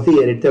much? Now see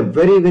here, it's a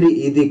very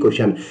easy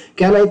question.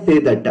 Can I say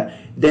that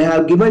they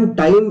have given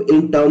time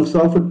in terms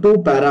of two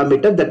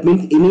parameters, that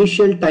means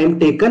initial time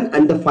taken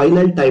and the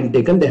final time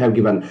taken they have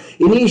given.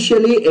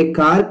 Initially a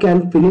car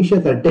can finish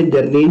a certain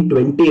journey in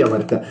 20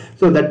 hours.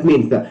 So that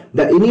means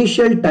the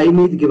initial time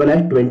is given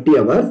as 20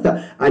 hours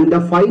and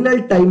the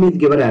final time is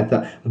given as,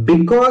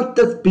 because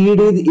the speed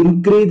is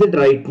increased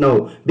right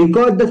now,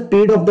 because the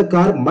speed of the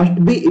car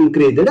must be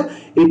increased,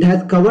 it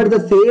has covered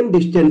the same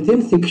distance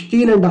in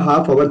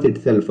 16.5 hours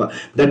itself.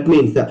 That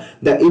means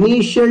the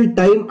initial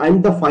time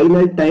and the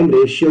final time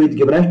ratio is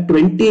given as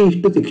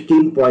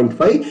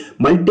 20:16.5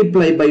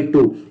 multiplied by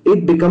 2.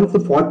 It becomes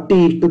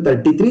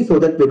 40:33, so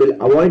that we will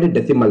avoid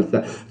decimals.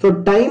 So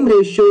time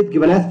ratio is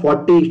given as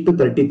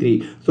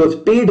 40:33. So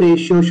speed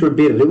ratio should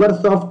be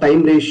reverse of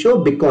time ratio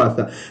because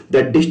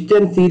the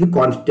distance is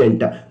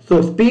constant.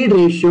 So speed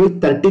ratio is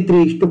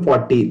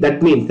 33:40.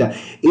 That means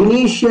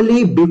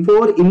initially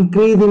before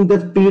increasing the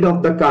speed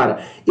of the car,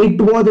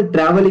 it was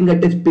traveling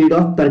at a speed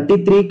of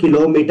 33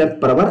 kilometers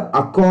per hour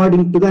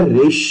according to the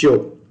ratio.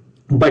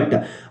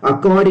 But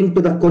according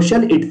to the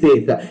question, it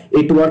says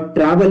it was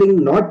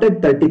traveling not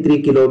at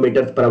 33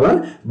 kilometers per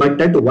hour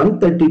but at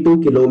 132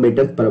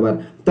 kilometers per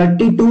hour.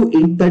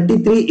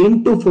 33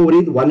 into 4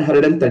 is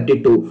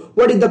 132.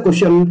 What is the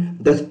question?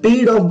 The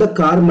speed of the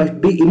car must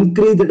be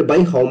increased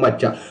by how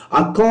much?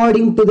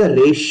 According to the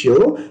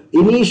ratio,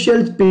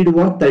 initial speed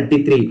was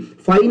 33.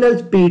 Final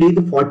speed is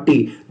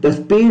 40. The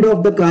speed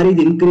of the car is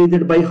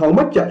increased by how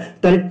much?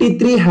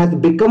 33 has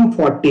become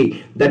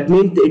 40. That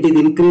means it is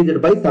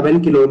increased by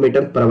 7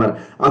 kilometers per hour.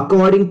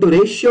 According to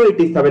ratio, it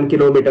is 7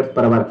 kilometers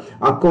per hour.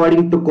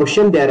 According to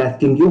question, they are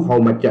asking you how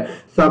much.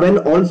 7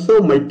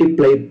 also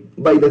multiplied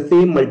by the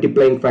same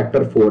multiplying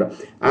factor 4.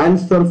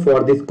 Answer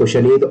for this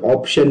question is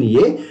option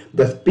A.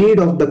 The speed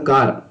of the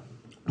car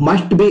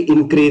must be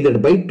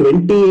increased by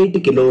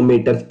 28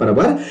 kilometers per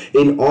hour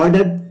in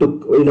order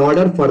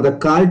for the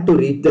car to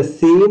reach the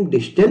same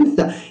distance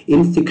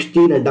in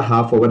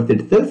 16.5 hours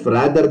itself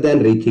rather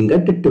than reaching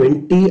at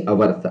 20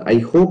 hours. I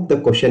hope the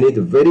question is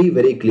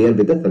very clear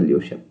with the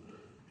solution.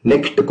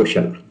 Next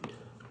question.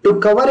 To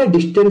cover a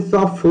distance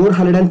of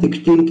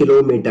 416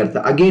 kilometers,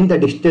 again the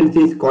distance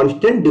is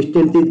constant,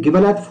 distance is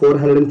given as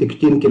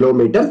 416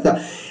 kilometers.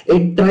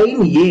 A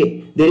train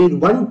A, there is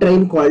one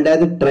train called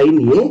as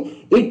train A,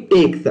 it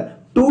takes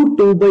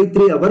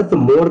 2/3 hours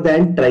more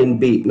than train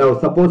B. Now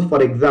suppose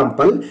for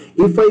example,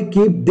 if I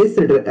keep this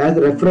as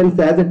reference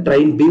as a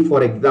train B,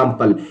 for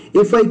example,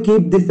 if I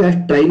keep this as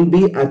train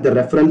B as the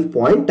reference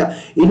point,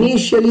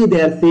 initially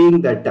they are saying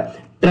that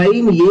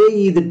train A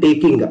is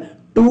taking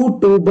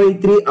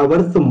 2/3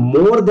 hours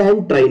more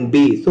than train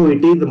B. So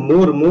it is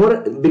more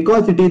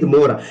because it is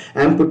more.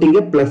 I am putting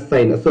a plus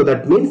sign. So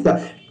that means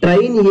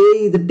train A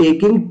is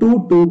taking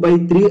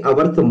 2/3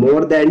 hours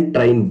more than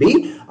train B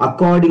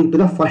according to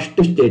the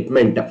first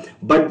statement.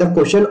 But the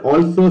question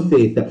also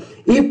says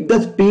if the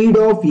speed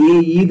of A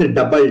is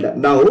doubled.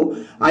 Now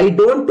I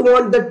don't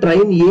want the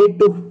train A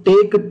to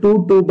take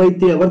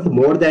 2/3 hours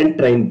more than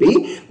train B.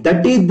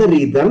 That is the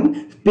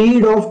reason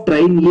speed of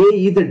train A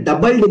is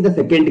doubled in the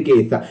second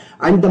case,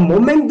 and the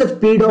moment the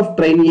speed of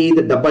train A is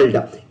doubled,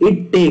 it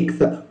takes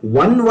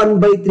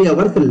 1/3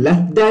 hours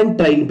less than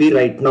train B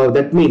right now.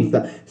 That means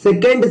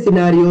second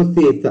scenario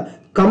says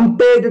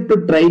compared to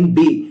train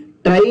B,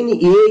 train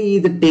A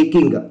is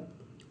taking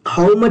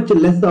how much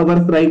less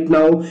hours right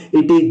now?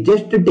 It is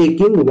just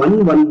taking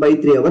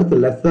 1/3 hours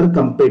lesser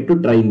compared to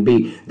train B.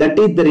 That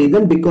is the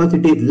reason, because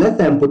it is less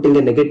I am putting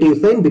a negative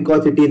sign,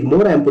 because it is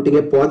more I am putting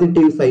a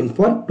positive sign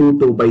for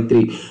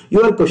 2/3.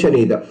 Your question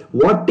is,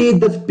 what is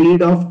the speed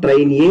of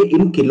train A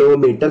in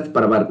kilometers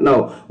per hour? Now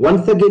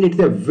once again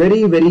it's a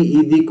very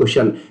easy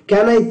question.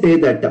 Can I say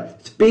that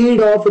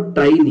speed of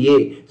train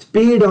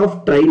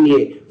A,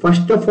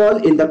 first of all,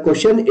 in the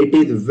question it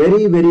is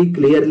very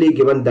clearly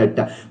given that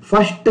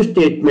first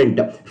statement,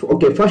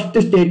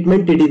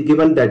 it is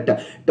given that,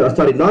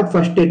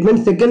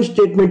 second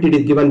statement it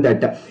is given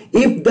that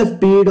if the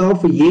speed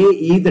of A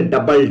is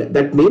doubled,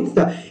 that means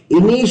the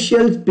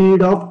initial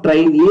speed of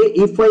train A,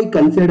 if I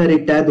consider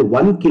it as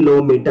 1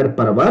 kilometer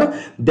per hour,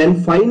 then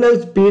final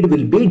speed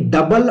will be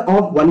double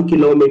of 1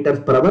 kilometer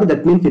per hour.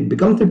 That means it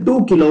becomes 2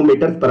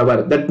 kilometers per hour.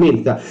 That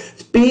means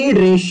speed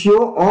ratio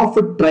of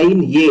train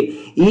A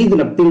is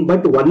nothing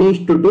but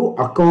 1:2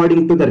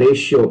 according to the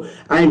ratio,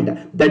 and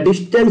the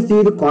distance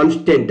is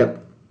constant.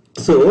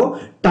 So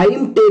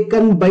time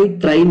taken by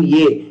train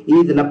A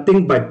is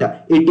nothing but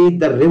it is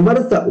the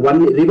reverse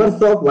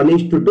of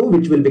 1:2,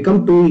 which will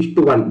become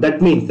 2:1.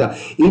 That means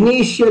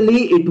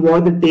initially it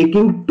was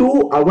taking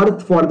 2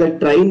 hours for the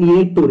train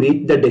A to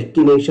reach the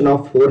destination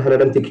of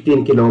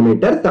 416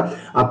 kilometers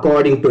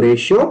according to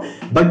ratio,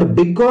 but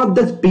because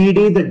the speed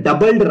is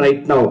doubled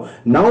right now,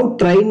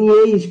 train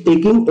A is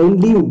taking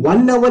only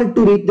 1 hour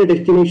to reach the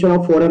destination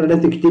of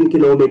 416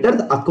 kilometers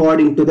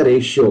according to the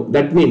ratio.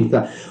 That means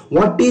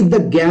what is the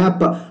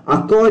gap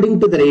according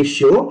to the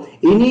ratio?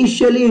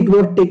 Initially it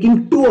was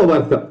taking 2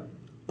 hours.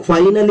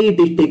 Finally it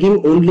is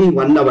taking only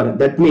 1 hour.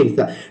 That means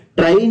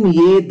train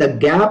A, the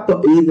gap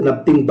is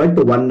nothing but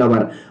 1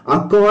 hour.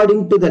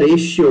 According to the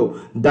ratio,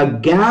 the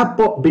gap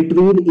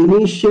between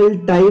initial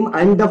time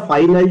and the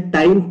final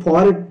time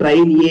for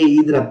train A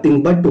is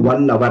nothing but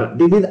 1 hour.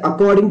 This is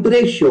according to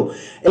ratio.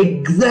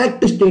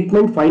 Exact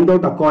statement find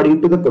out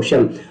according to the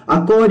question.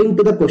 According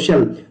to the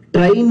question,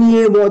 train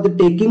A was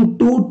taking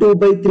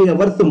 2/3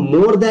 hours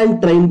more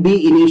than train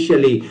B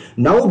initially.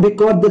 Now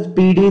because the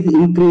speed is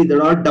increased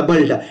or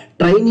doubled,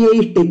 train A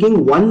is taking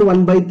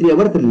 1/3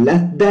 hours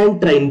less than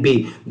train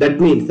B. That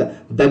means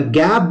the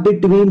gap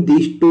between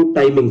these two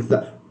timings,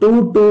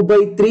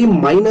 2/3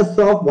 minus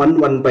of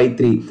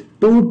 1/3.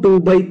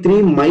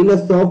 2/3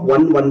 minus of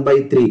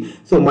 1/3.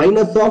 So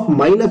minus of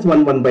minus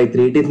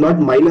 1/3. It is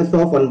not minus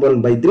of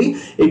 1/3.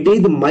 It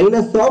is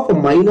minus of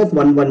minus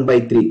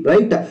 1/3.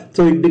 Right?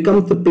 So it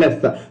becomes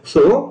plus.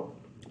 So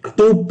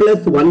 2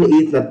 plus 1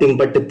 is nothing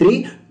but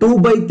 3.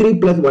 2/3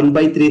 plus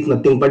 1/3 is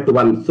nothing but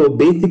 1. So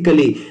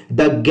basically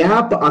the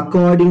gap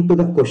according to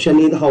the question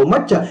is how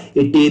much?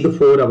 It is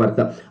 4 hours.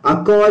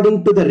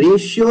 According to the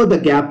ratio, the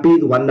gap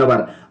is 1 hour.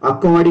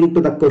 According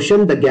to the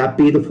question, the gap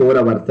is 4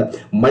 hours.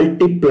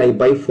 Multiply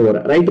by 4.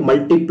 Right?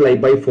 Multiply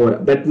by 4.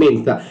 That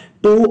means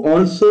 2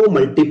 also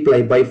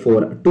multiply by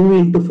 4. 2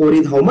 into 4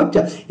 is how much?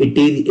 It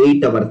is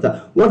 8 hours.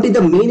 What is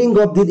the meaning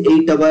of these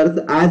 8 hours?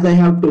 As I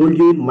have told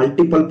you in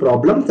multiple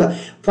problems,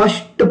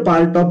 first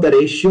part of the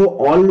ratio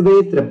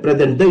always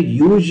represent the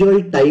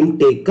usual time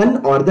taken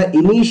or the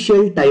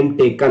initial time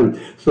taken.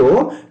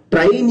 So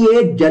train A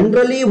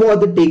generally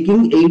was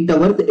taking 8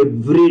 hours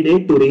every day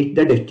to reach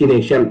the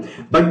destination.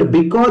 But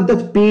because the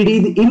speed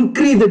is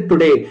increased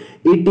today,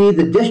 it is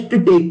just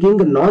taking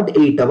not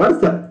 8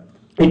 hours.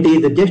 It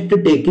is just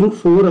taking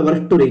 4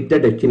 hours to reach the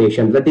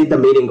destination. That is the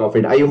meaning of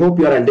it. I hope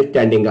you are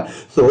understanding.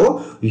 So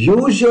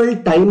usual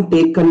time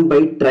taken by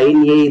train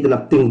A is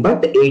nothing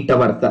but 8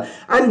 hours.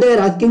 And they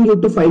are asking you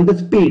to find the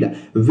speed.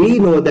 We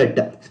know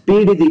that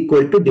speed is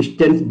equal to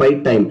distance by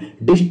time.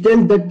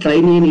 Distance that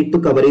train A need to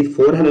cover is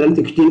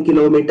 416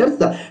 kilometers.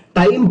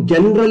 Time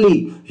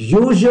generally,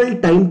 usual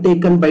time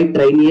taken by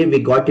train A, we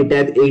got it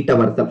as 8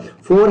 hours.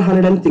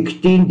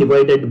 416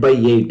 divided by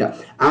 8.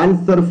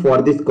 Answer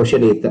for this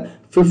question is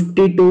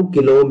 52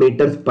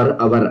 kilometers per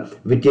hour,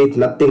 which is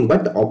nothing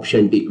but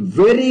option D.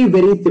 Very,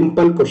 very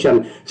simple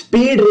question.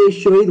 Speed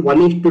ratio is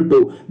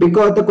 1:2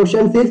 because the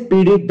question says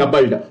speed is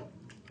doubled.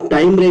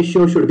 Time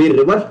ratio should be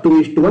reversed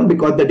 2:1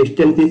 because the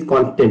distance is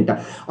constant.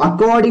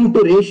 According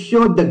to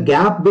ratio, the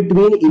gap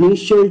between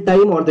initial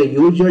time or the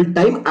usual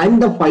time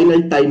and the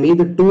final time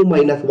is 2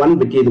 minus 1,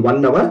 which is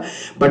 1 hour.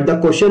 But the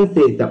question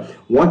says,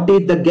 what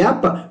is the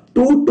gap?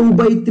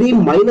 2/3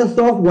 minus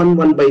of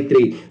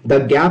 1/3. The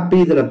gap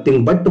is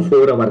nothing but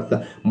 4 hours.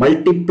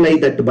 Multiply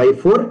that by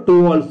 4. 2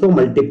 also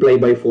multiply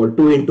by 4.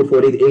 2 into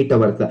 4 is 8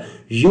 hours.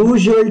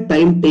 Usual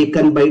time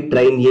taken by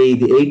train A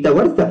is 8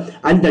 hours.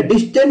 And the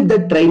distance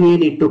that train A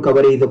need to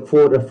cover is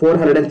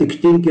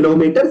 416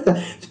 kilometers.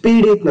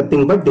 Speed is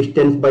nothing but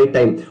distance by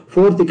time.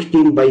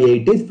 416 by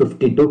 8 is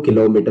 52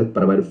 kilometers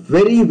per hour.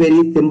 Very,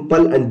 very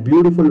simple and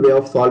beautiful way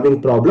of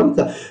solving problems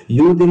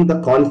using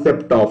the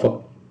concept of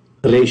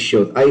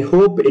ratios. I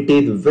hope it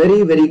is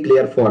very, very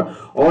clear for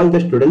all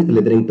the students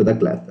listening to the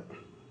class.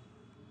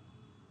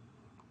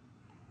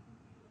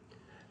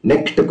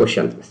 Next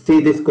question.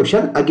 See this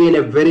question. Again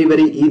a very,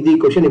 very easy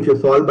question if you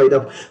solve by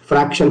the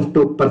fractions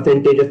to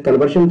percentages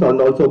conversions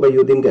and also by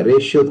using the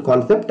ratios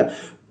concept.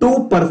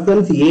 Two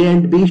persons A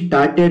and B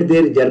started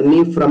their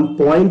journey from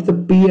points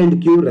P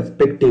and Q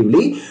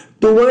respectively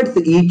towards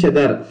each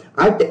other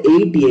at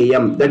 8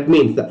 a.m. That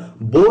means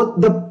both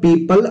the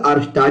people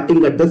are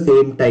starting at the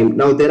same time.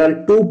 Now there are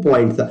 2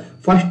 points.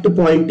 First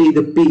point is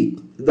P.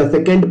 The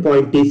second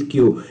point is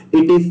Q.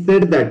 It is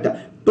said that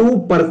 2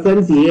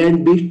 persons A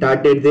and B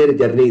started their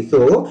journey.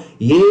 So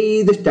A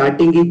is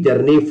starting his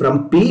journey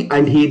from P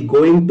and he is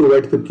going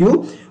towards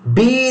Q.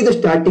 B is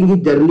starting his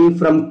journey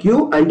from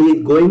Q and he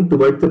is going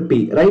towards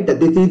P. Right?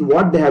 This is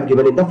what they have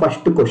given in the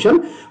first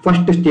question,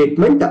 first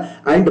statement,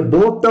 and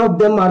both of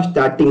them are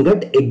starting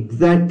at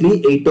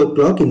exactly 8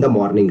 o'clock in the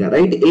morning.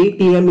 Right?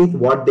 8 a.m. is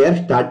what their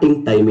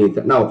starting time is.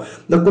 Now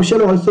the question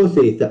also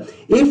says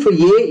if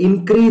A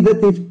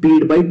increases his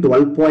speed by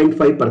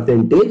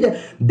 12.5%,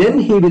 then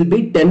he will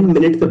be 10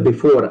 minutes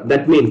before.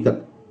 That means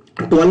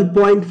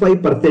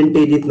 12.5%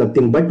 is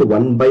nothing but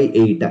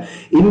 1/8.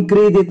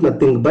 Increase is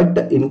nothing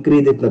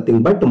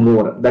but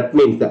more. That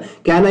means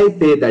can I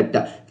say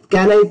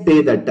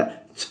that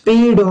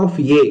speed of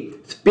A,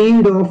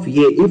 speed of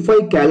A, if I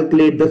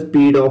calculate the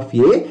speed of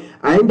A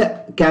and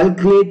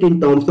calculate in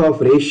terms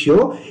of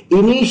ratio,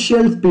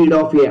 initial speed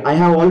of A, I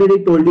have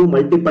already told you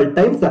multiple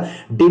times,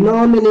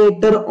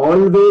 denominator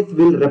always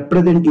will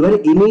represent your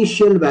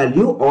initial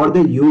value or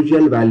the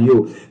usual value.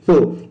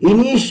 So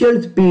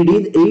initial speed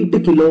is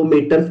 8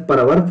 kilometers per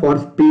hour for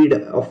speed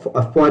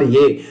for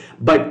A,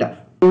 but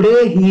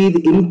today he is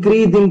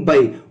increasing by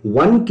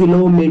 1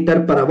 kilometer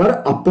per hour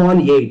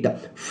upon 8.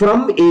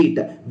 From 8,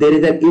 there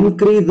is an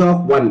increase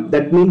of 1.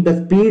 That means the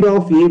speed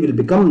of A will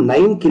become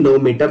 9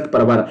 kilometers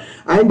per hour.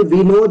 And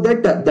we know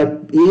that the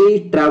A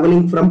is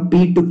traveling from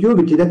P to Q,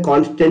 which is a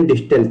constant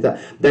distance.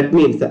 That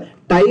means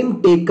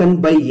time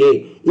taken by A.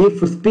 If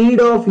speed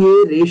of A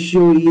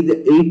ratio is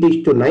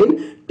 8:9,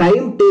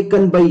 time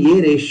taken by A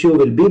ratio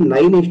will be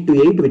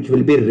 9:8, which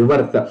will be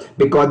reverse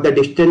because the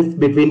distance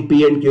between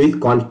P and Q is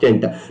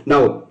constant.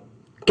 Now,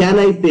 can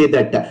I say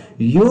that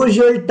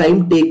usual time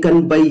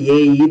taken by A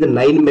is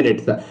 9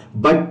 minutes,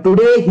 but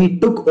today he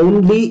took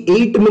only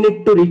 8 minutes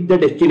to reach the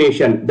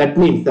destination. That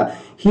means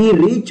he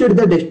reached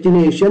the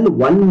destination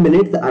 1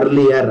 minute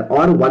earlier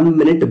or 1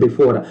 minute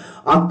before.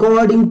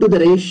 According to the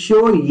ratio,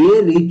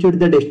 A reached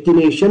the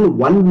destination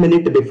 1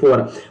 minute before,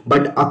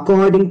 but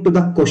according to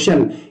the question,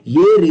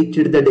 A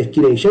reached the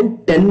destination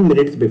 10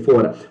 minutes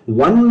before.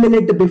 1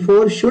 minute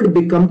before should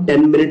become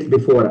 10 minutes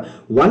before.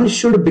 1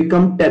 should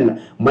become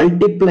 10.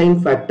 Multiplying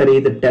factor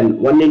is 10.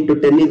 1 into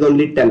 10 is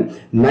only 10.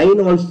 9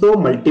 also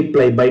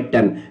multiply by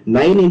 10.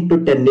 9 into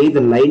 10 is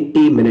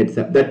 90 minutes.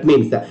 That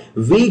means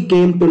we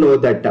came to know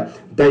that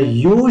the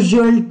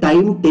usual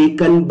time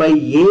taken by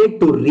A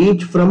to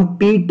reach from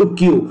P to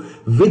Q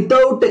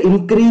without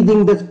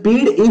increasing the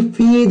speed, if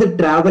he is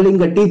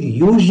traveling at his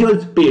usual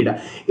speed,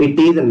 it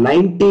is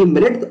 90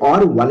 minutes or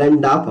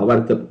 1.5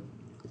 hours.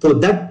 So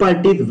that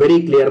part is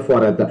very clear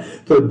for us.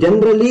 So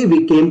generally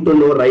we came to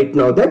know right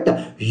now that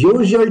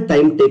usual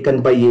time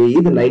taken by A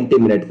is 90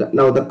 minutes.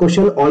 Now the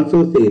question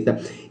also says,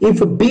 if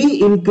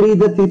B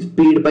increases his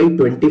speed by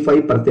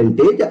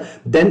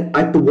 25%, then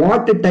at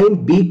what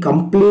time B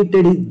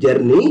completed his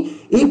journey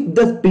if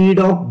the speed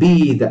of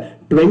B is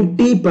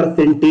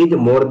 20%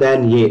 more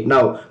than A.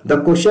 Now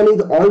the question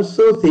is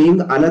also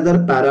saying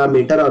another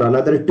parameter or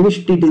another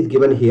twist it is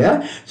given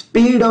here.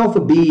 Speed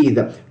of B is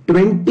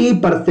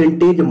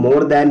 20%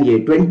 more than A.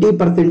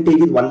 20%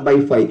 is 1 by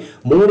 5.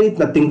 More is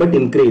nothing but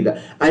increase.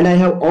 And I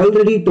have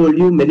already told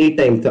you many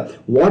times,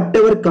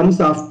 whatever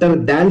comes after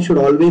than should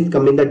always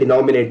come in the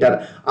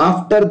denominator.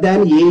 After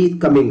than A is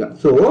coming.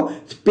 So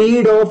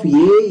speed of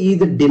A is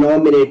the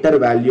denominator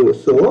value.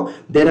 So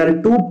there are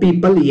two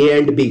people, A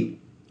and B.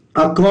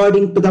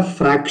 According to the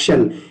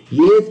fraction,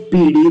 A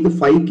speed is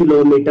 5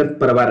 kilometers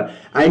per hour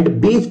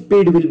and B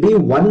speed will be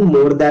 1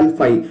 more than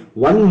 5.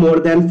 1 more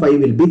than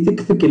 5 will be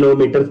 6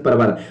 kilometers per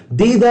hour.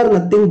 These are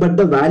nothing but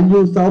the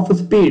values of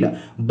speed.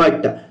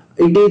 But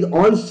it is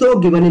also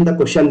given in the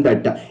question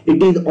that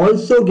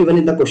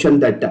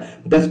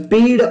the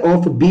speed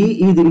of B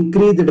is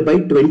increased by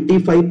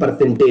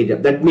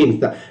 25%. That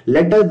means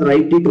let us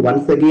write it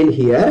once again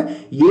here.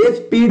 A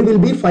speed will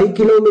be 5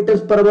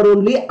 kilometers per hour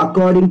only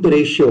according to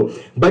ratio,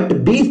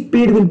 but B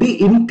speed will be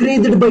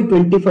increased by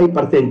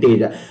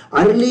 25%.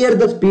 Earlier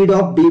the speed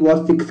of B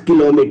was 6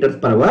 kilometers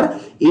per hour,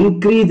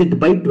 increased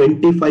by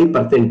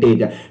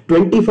 25%.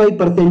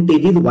 25%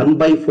 is 1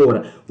 by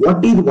 4.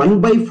 What is 1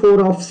 by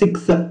 4 of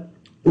 6?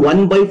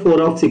 1 by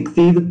 4 of 6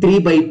 is 3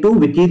 by 2,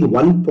 which is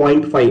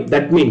 1.5.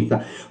 That means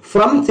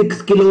from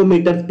 6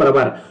 kilometers per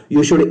hour,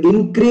 you should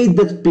increase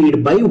the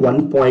speed by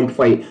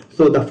 1.5.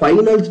 So the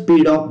final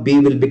speed of B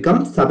will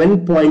become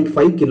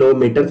 7.5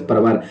 kilometers per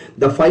hour.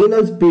 The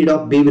final speed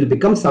of B will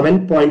become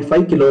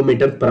 7.5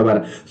 kilometers per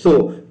hour.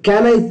 So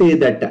can I say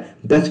that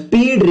the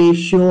speed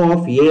ratio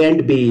of A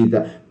and B is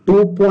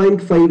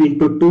 2.5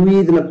 into 2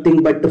 is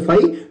nothing but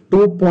 5.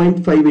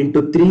 2.5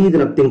 into 3 is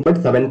nothing but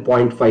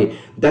 7.5.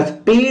 The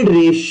speed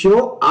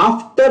ratio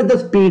after the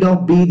speed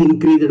of B is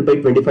increased by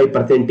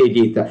 25% it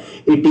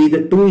is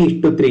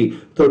 2:3.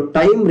 So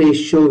time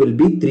ratio will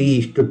be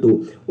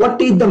 3:2.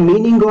 What is the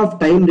meaning of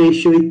time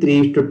ratio is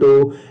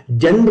 3:2?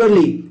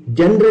 Generally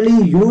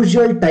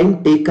usual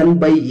time taken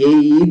by A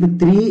is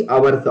 3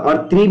 hours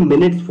or 3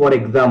 minutes, for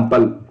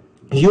example.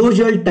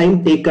 Usual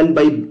time taken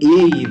by A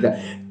is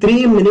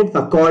 3 minutes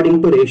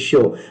according to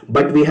ratio,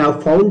 but we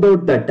have found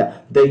out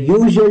that the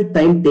usual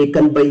time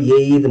taken by A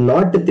is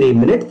not 3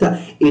 minutes,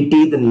 it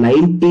is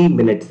 90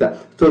 minutes.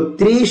 So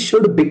 3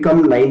 should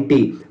become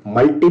 90,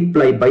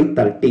 multiply by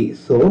 30.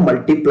 So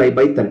multiply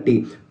by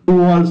 30.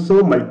 2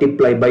 also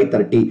multiply by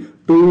 30.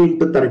 2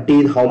 into 30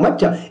 is how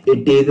much?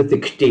 It is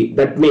 60.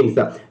 That means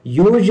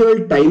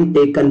usual time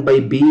taken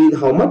by B is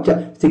how much?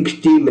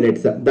 60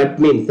 minutes. That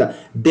means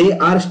they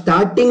are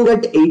starting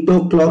at 8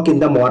 o'clock in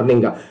the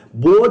morning.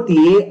 Both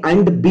A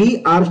and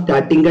B are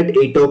starting at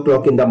 8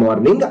 o'clock in the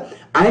morning,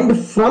 and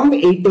from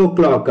 8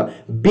 o'clock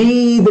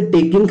B is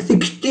taking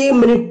 60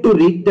 minutes to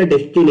reach the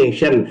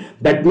destination.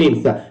 That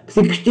means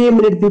 60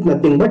 minutes is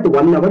nothing but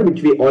 1 hour,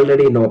 which we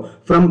already know.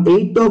 From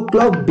 8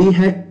 o'clock B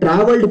has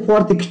traveled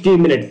for 60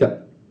 minutes.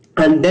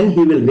 and then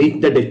he will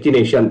reach the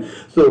destination.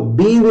 So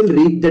B will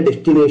reach the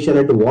destination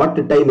at what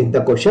time is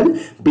the question?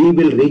 B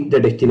will reach the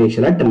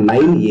destination at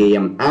 9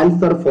 a.m.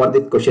 Answer for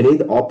this question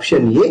is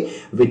option A,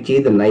 which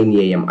is 9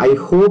 a.m. I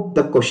hope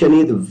the question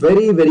is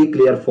very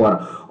clear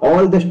for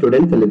all the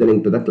students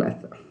listening to the class.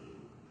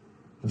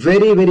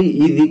 Very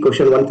easy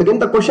question. Once again,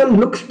 the question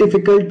looks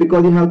difficult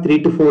because you have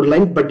 3 to 4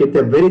 lines, but it's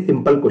a very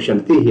simple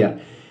question. See here.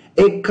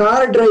 A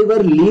car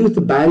driver leaves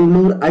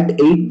Bangalore at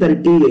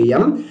 8:30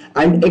 a.m.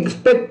 and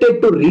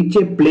expected to reach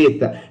a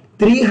place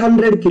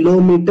 300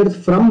 kilometers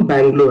from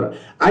Bangalore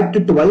at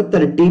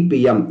 12:30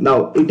 p.m.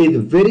 Now, it is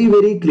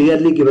very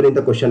clearly given in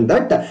the question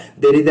that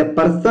there is a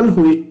person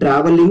who is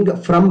traveling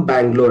from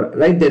Bangalore,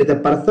 right? There is a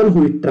person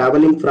who is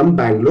traveling from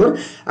Bangalore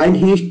and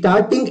he is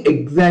starting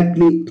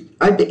exactly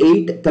at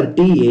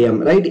 8:30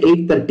 a.m. right?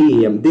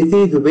 8:30 a.m. This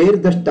is where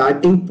the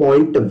starting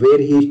point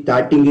where he is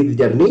starting his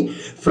journey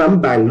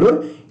from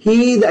Bangalore.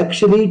 He is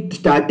actually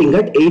starting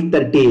at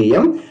 8:30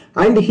 a.m.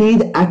 and he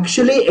is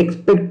actually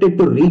expected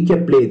to reach a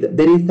place.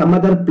 There is some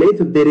other place,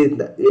 there is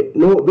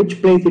no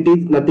which place it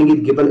is, nothing is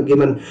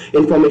given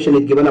information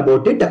is given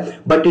about it,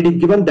 but it is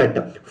given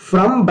that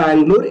from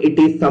Bangalore it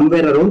is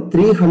somewhere around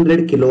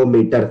 300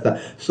 kilometers.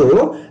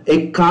 So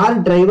a car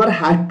driver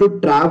has to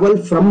travel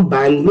from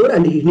Bangalore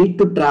and he needs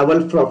to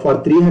travel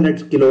for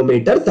 300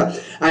 kilometers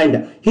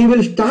and he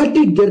will start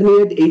his journey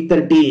at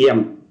 8:30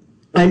 a.m.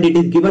 and it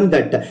is given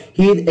that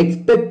he is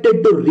expected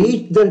to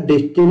reach the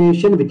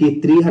destination which is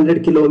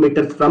 300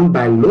 kilometers from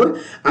Bangalore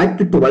at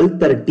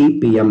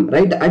 12:30 p.m.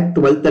 right? At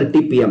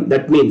 12:30 p.m.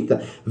 That means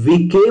we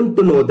came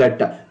to know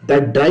that the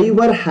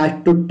driver has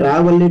to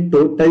travel a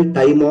total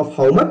time of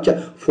how much?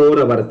 4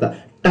 hours.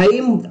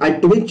 Time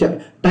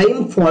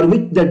for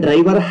which the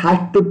driver has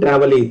to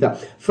travel is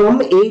from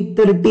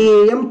 8:30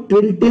 a.m.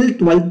 till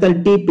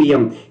 12:30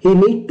 p.m. He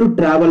needs to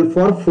travel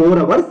for 4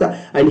 hours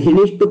and he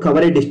needs to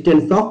cover a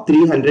distance of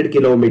 300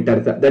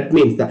 kilometers. That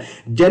means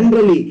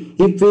generally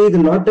if he is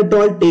not at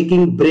all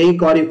taking break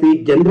or if he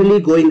is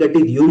generally going at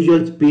his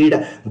usual speed,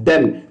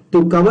 then to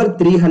cover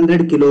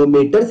 300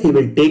 kilometers, he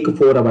will take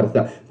 4 hours.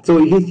 So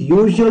his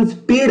usual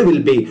speed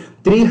will be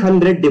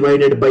 300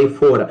 divided by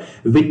 4,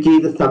 which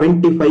is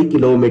 75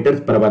 kilometers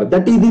per hour.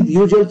 That is his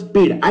usual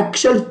speed.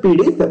 Actual speed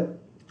is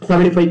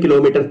 75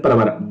 kilometers per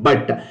hour.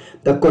 But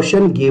the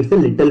question gives a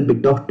little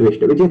bit of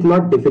twist, which is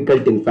not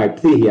difficult in fact.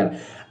 See here.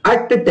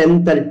 At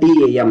 10:30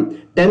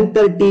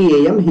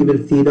 a.m. he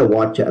will see the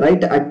watch,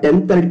 right? At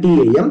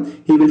 10:30 a.m.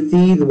 he will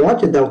see his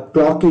watch. The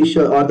clock is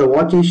the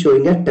watch is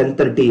showing at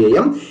 10:30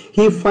 a.m.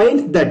 He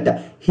finds that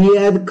he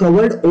has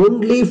covered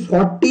only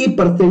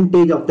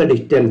 40% of the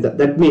distance.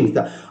 That means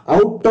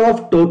out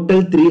of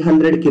total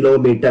 300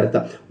 kilometers,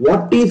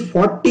 what is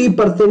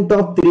 40%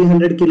 of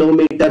 300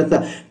 kilometers?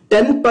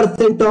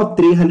 10% of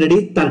 300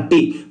 is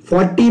 30.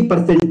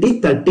 40% is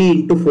 30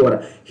 into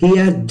 4. He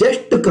has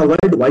just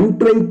covered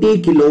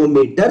 120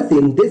 kilometers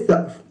in this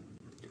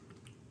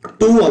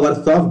 2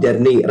 hours of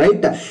journey,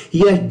 right?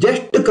 He has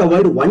just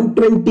covered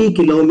 120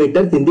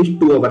 kilometers in this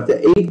 2 hours.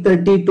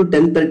 8:30 to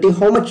 10:30,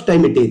 how much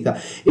time it is?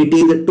 It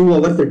is 2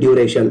 hours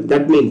duration.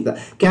 That means,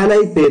 can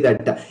I say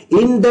that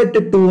in that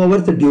 2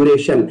 hours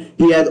duration,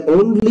 he has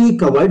only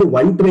covered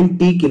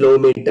 120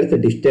 kilometers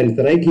distance,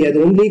 right? He has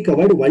only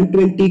covered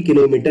 120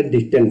 kilometer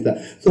distance.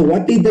 So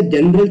what is the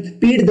general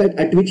speed that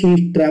at which he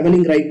is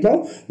traveling right now?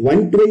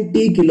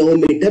 120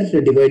 kilometers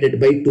divided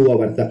by 2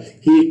 hours.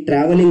 He is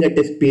traveling at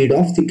a speed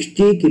of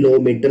 60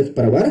 kilometers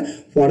per hour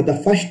for the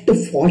first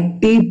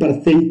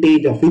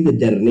 40% of his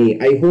journey.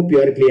 I hope you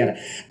are clear.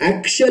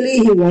 Actually,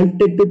 he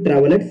wanted to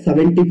travel at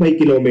 75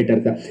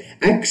 kilometers.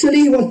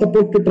 Actually, he was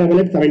supposed to travel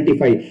at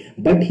 75,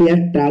 but he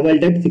has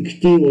traveled at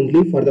 60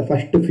 only for the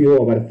first few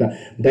hours.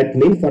 That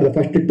means for the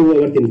first 2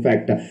 hours, in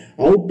fact,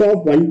 out of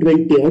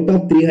 120, out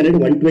of 300,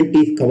 120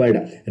 is covered.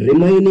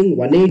 Remaining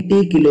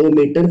 180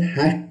 kilometers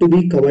has to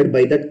be covered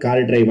by that car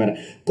driver.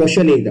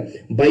 Question is,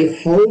 by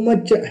how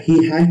much he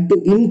has to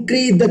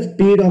increase the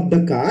speed of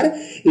the car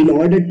in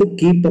order to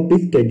keep up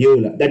his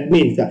schedule. That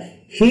means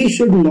he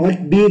should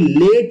not be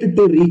late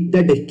to reach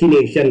the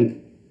destination.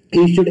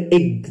 He should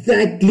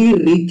exactly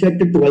reach at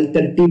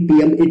 12:30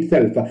 p.m.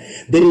 itself.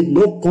 There is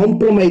no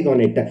compromise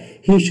on it.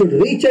 He should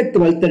reach at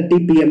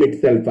 12:30 p.m.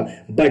 itself,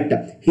 but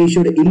he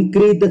should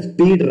increase the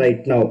speed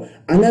right now.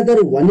 Another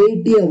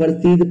 180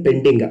 hours is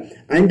pending,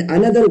 and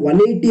another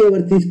 180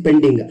 hours is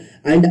pending,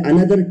 and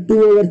another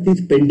 2 hours is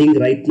pending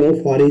right now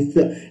for his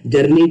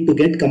journey to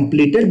get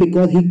completed,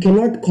 because he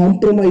cannot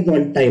compromise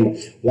on time.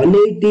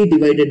 180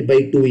 divided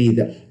by 2 is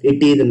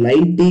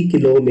 90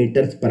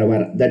 kilometers per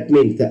hour. That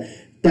means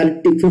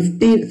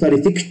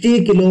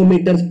 60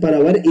 kilometers per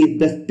hour is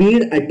the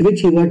speed at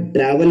which he was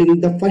traveling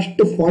the first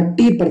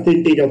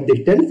 40% of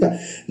distance.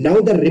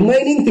 Now the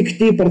remaining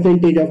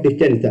 60% of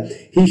distance,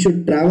 he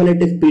should travel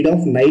at a speed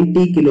of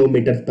 90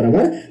 kilometers per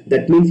hour.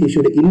 That means he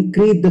should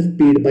increase the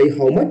speed by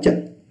how much?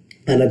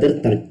 another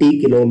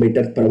 30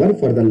 kilometers per hour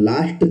for the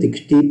last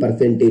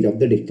 60% of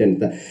the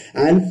distance.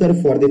 Answer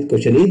for this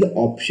question is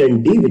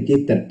option D, which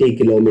is 30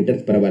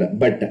 kilometers per hour.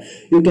 But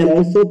you can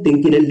also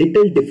think in a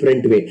little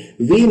different way.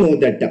 We know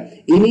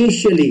that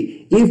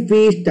initially, if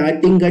he is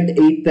starting at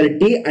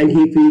 8:30 and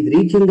if he is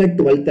reaching at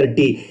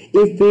 12:30,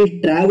 if he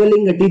is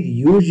traveling at his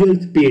usual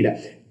speed,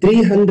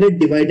 300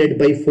 divided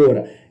by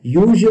 4,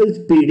 usual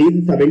speed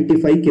is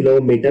 75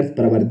 kilometers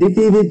per hour. This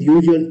is his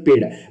usual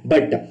speed.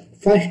 But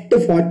first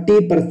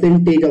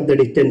 40% of the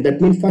distance, that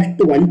means first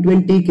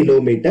 120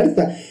 kilometers,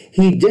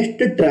 he just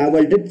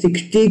traveled at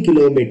 60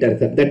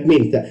 kilometers. That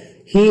means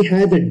he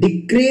has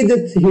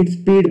decreased his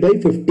speed by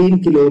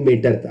 15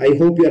 kilometers. I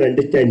hope you are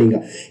understanding.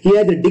 He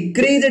has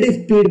decreased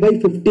his speed by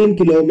 15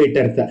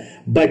 kilometers,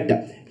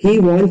 but he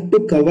wants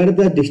to cover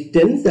the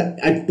distance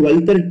at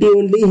 12:30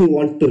 only. He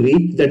wants to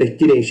reach the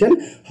destination.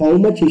 How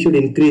much he should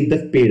increase the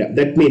speed?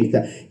 That means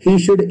he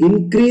should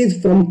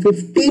increase from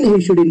 15. He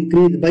should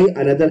increase by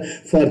another.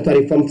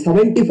 From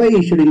 75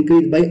 he should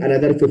increase by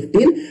another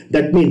 15.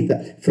 That means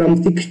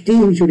from 60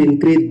 he should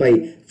increase by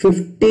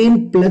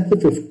 15 plus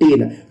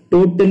 15.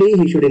 Totally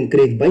he should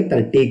increase by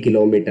 30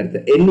 kilometers.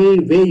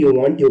 Any way you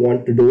want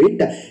to do it,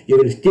 you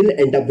will still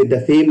end up with the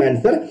same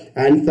answer.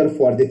 Answer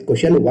for this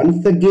question,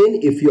 once again,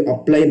 if you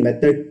apply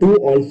method 2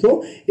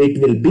 also,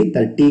 it will be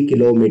 30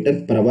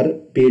 kilometers per hour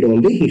speed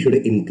only he should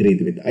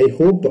increase with. I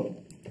hope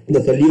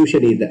the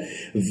solution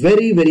is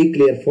very, very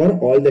clear for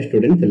all the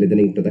students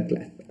listening to the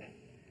class.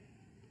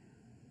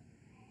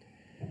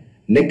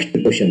 Next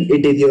question.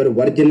 It is your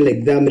original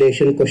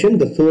examination question.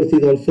 The source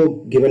is also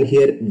given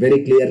here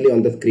very clearly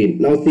on the screen.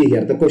 Now see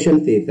here. The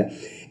question says,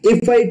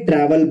 if I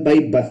travel by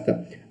bus,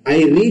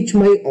 I reach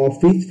my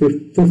office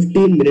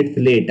 15 minutes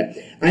late.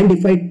 And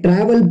if I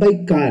travel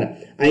by car,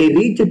 I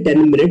reach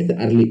 10 minutes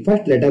early.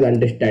 First, let us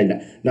understand.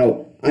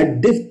 Now,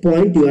 at this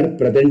point you are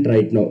present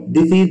right now.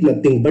 This is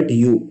nothing but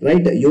you,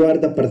 right? You are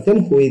the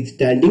person who is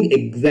standing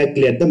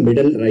exactly at the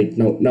middle right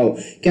now. Now,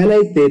 can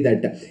I say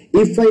that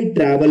if I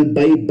travel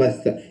by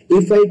bus,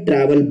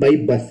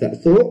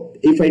 so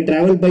if I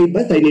travel by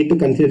bus, I need to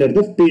consider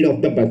the speed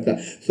of the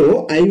bus.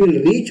 So I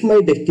will reach my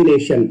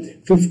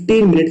destination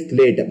 15 minutes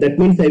late. That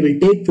means I will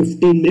take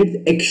 15 minutes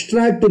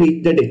extra to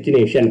reach the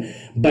destination.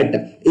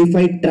 But if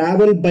I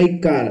travel by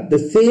car, the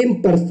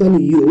same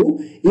person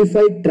you, if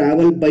I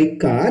travel by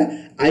car,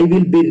 I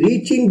will be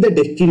reaching the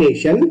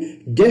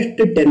destination just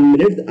 10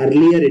 minutes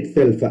earlier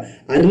itself.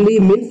 Early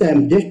means I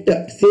am just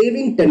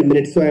saving 10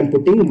 minutes. So I am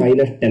putting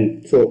minus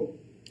 10. So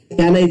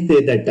can I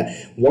say that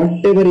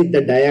whatever is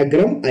the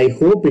diagram, I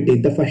hope it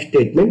is the first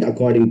statement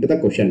according to the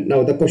question.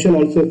 Now the question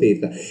also says,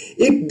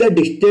 if the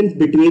distance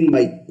between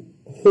my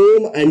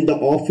home and the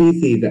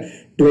office is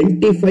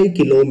 25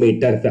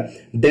 kilometers,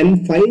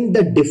 then find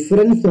the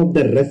difference of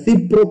the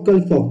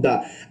reciprocals of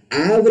the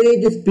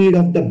average speed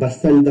of the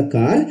bus and the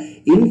car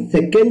in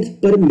seconds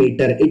per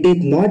meter. It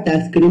is not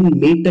asked in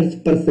meters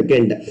per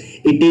second.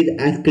 It is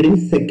asked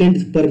in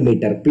seconds per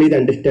meter. Please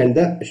understand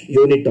the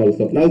unit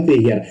also. Now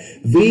see here.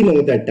 We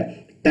know that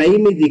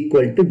time is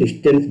equal to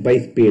distance by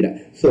speed.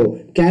 So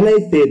can I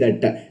say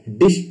that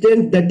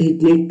distance that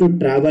it needs to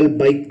travel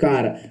by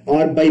car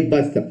or by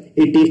bus,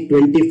 it is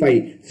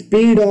 25.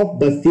 Speed of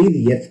bus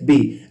is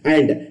SB.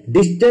 And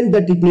distance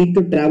that it needs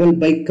to travel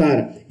by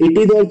car, it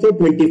is also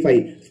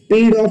 25.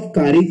 Speed of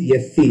car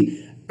is SC.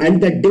 And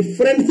the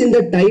difference in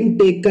the time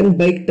taken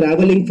by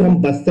traveling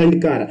from bus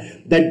and car,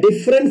 the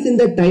difference in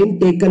the time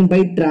taken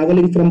by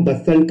traveling from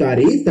bus and car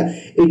is,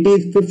 it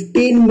is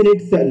 15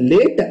 minutes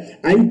late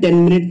and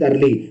 10 minutes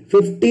early.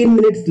 15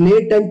 minutes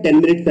late and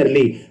 10 minutes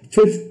early.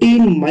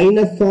 15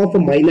 minus of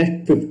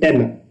minus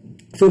 10.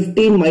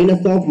 15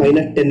 minus of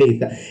minus 10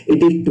 is,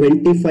 it is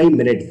 25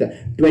 minutes.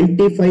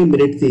 25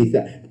 minutes is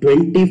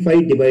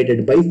 25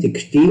 divided by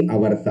 60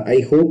 hours.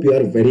 I hope you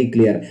are very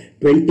clear.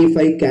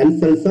 25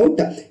 cancels out.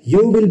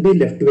 You will be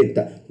left with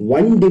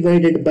 1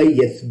 divided by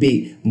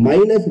SB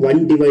minus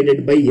 1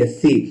 divided by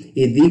SC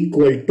is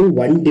equal to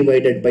 1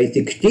 divided by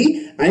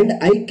 60. And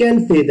I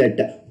can say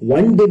that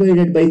 1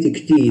 divided by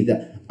 60 is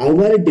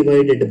hour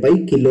divided by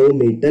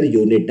kilometer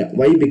unit.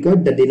 Why?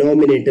 Because the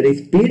denominator is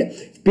speed.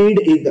 Speed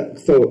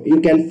is, so you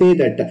can say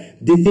that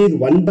this is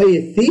 1 by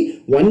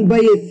SC. 1 by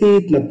SC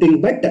is nothing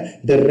but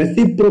the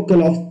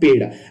reciprocal of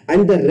speed.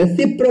 And the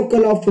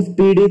reciprocal of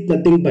speed is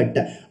nothing but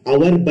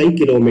hour by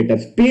kilometer.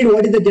 Speed,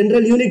 what is the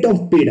general unit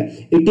of speed?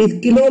 It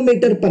is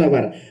kilometer per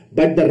hour.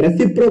 But the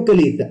reciprocal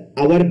is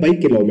hour by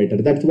kilometer.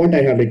 That's what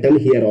I have written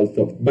here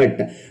also.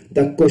 But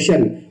the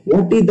question,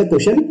 what is the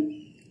question?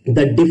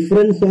 The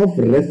difference of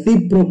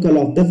reciprocal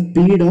of the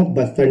speed of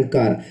bus and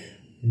car.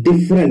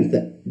 Difference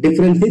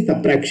is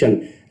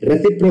subtraction.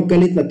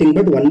 Reciprocal is nothing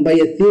but 1 by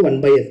SC,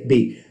 1 by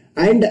SB.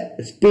 And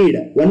speed,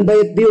 1 by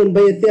SB, 1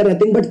 by SC are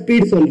nothing but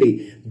speeds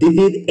only. This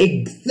is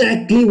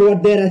exactly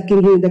what they are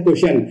asking you in the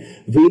question.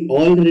 We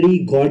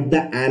already got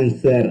the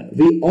answer.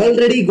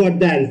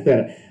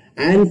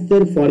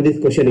 answer for this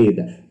question is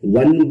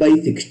 1 by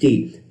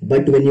 60.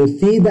 But when you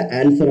see the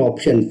answer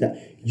options,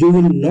 you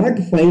will not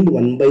find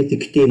 1 by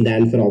 60 in the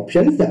answer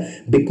options,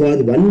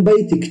 because 1 by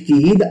 60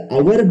 is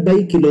hour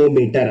by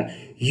kilometer.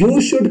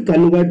 You should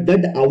convert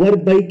that hour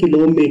by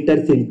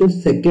kilometers into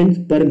seconds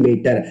per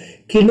meter.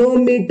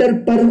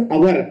 Kilometer per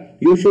hour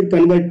you should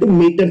convert to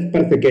meters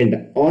per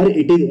second, or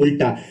it is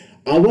ulta.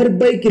 Hour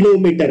by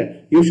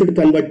kilometer you should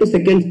convert to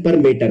seconds per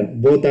meter.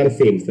 Both are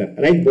same, sir,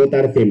 right? Both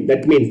are same.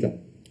 That means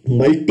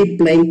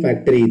multiplying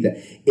factor is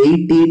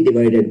 18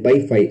 divided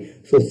by 5.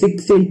 So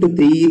 6 into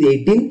 3 is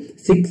 18.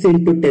 6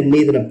 into 10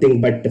 is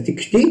nothing but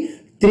 60.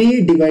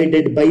 3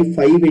 divided by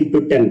 5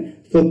 into 10.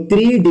 So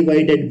 3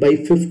 divided by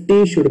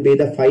 50 should be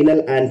the final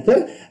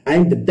answer,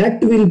 and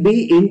that will be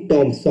in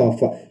terms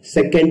of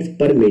seconds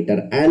per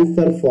meter.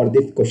 Answer for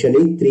this question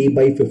is 3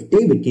 by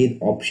 50, which is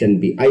option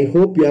B. I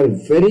hope you are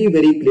very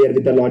clear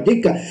with the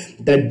logic.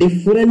 The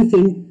difference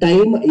in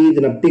time is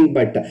nothing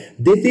but,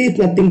 this is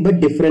nothing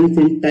but difference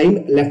in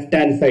time left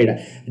hand side.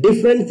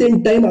 Difference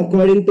in time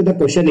according to the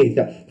question is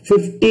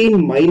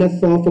 15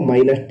 minus of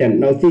minus 10.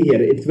 Now see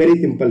here, it's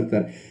very simple,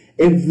 sir.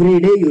 Every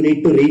day you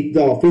need to reach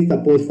the office,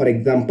 suppose for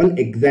example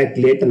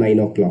exactly at 9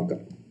 o'clock.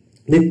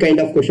 This kind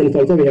of questions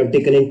also we have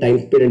taken in time,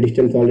 speed and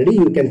distance already.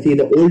 You can see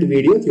the old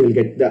videos, you will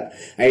get the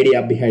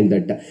idea behind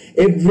that.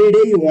 Every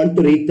day you want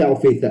to reach the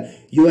office.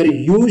 Your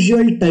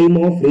usual time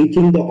of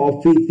reaching the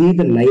office is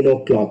 9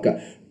 o'clock.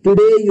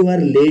 Today you are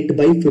late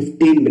by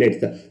 15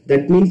 minutes.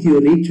 That means you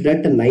reached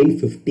at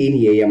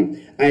 9:15 a.m.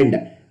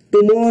 and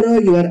tomorrow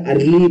you are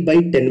early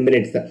by 10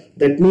 minutes.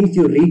 That means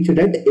you reached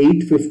at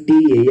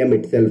 8:50 a.m.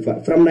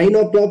 itself. From 9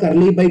 o'clock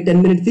early by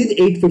 10 minutes is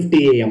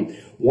 8:50 a.m.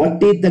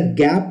 What is the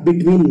gap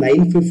between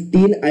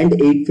 9:15 and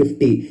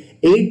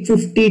 8:50?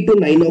 8:50 to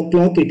 9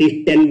 o'clock it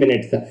is 10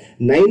 minutes.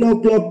 9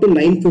 o'clock to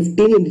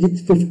 9:15 it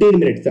is 15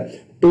 minutes.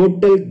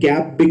 Total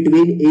gap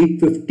between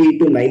 8:50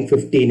 to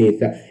 9:15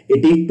 is,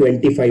 it is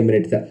 25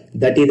 minutes.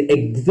 That is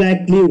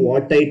exactly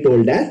what I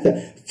told as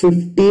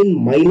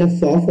 15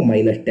 minus of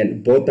minus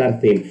 10. Both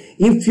are same.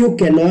 If you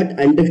cannot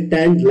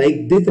understand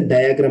like this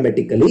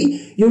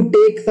diagrammatically, you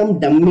take some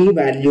dummy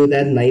values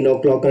as 9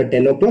 o'clock or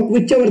 10 o'clock,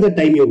 whichever the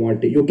time you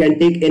want. You can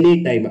take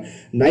any time.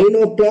 9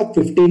 o'clock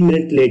 15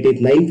 minutes late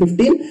is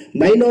 9:15.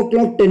 9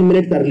 o'clock 10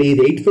 minutes early is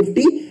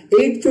 8:50.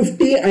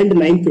 8:50 and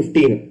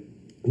 9:15.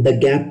 The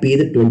gap is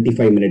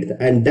 25 minutes,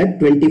 and that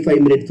 25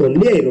 minutes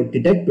only I wrote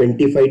it at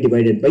 25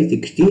 divided by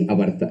 60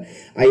 hours.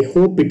 I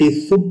hope it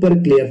is super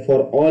clear for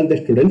all the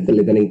students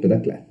listening to the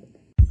class.